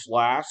listening to its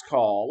Last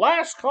Call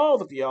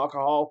with the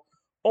Alcohol,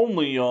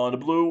 only on the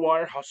Blue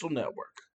Wire Hustle Network.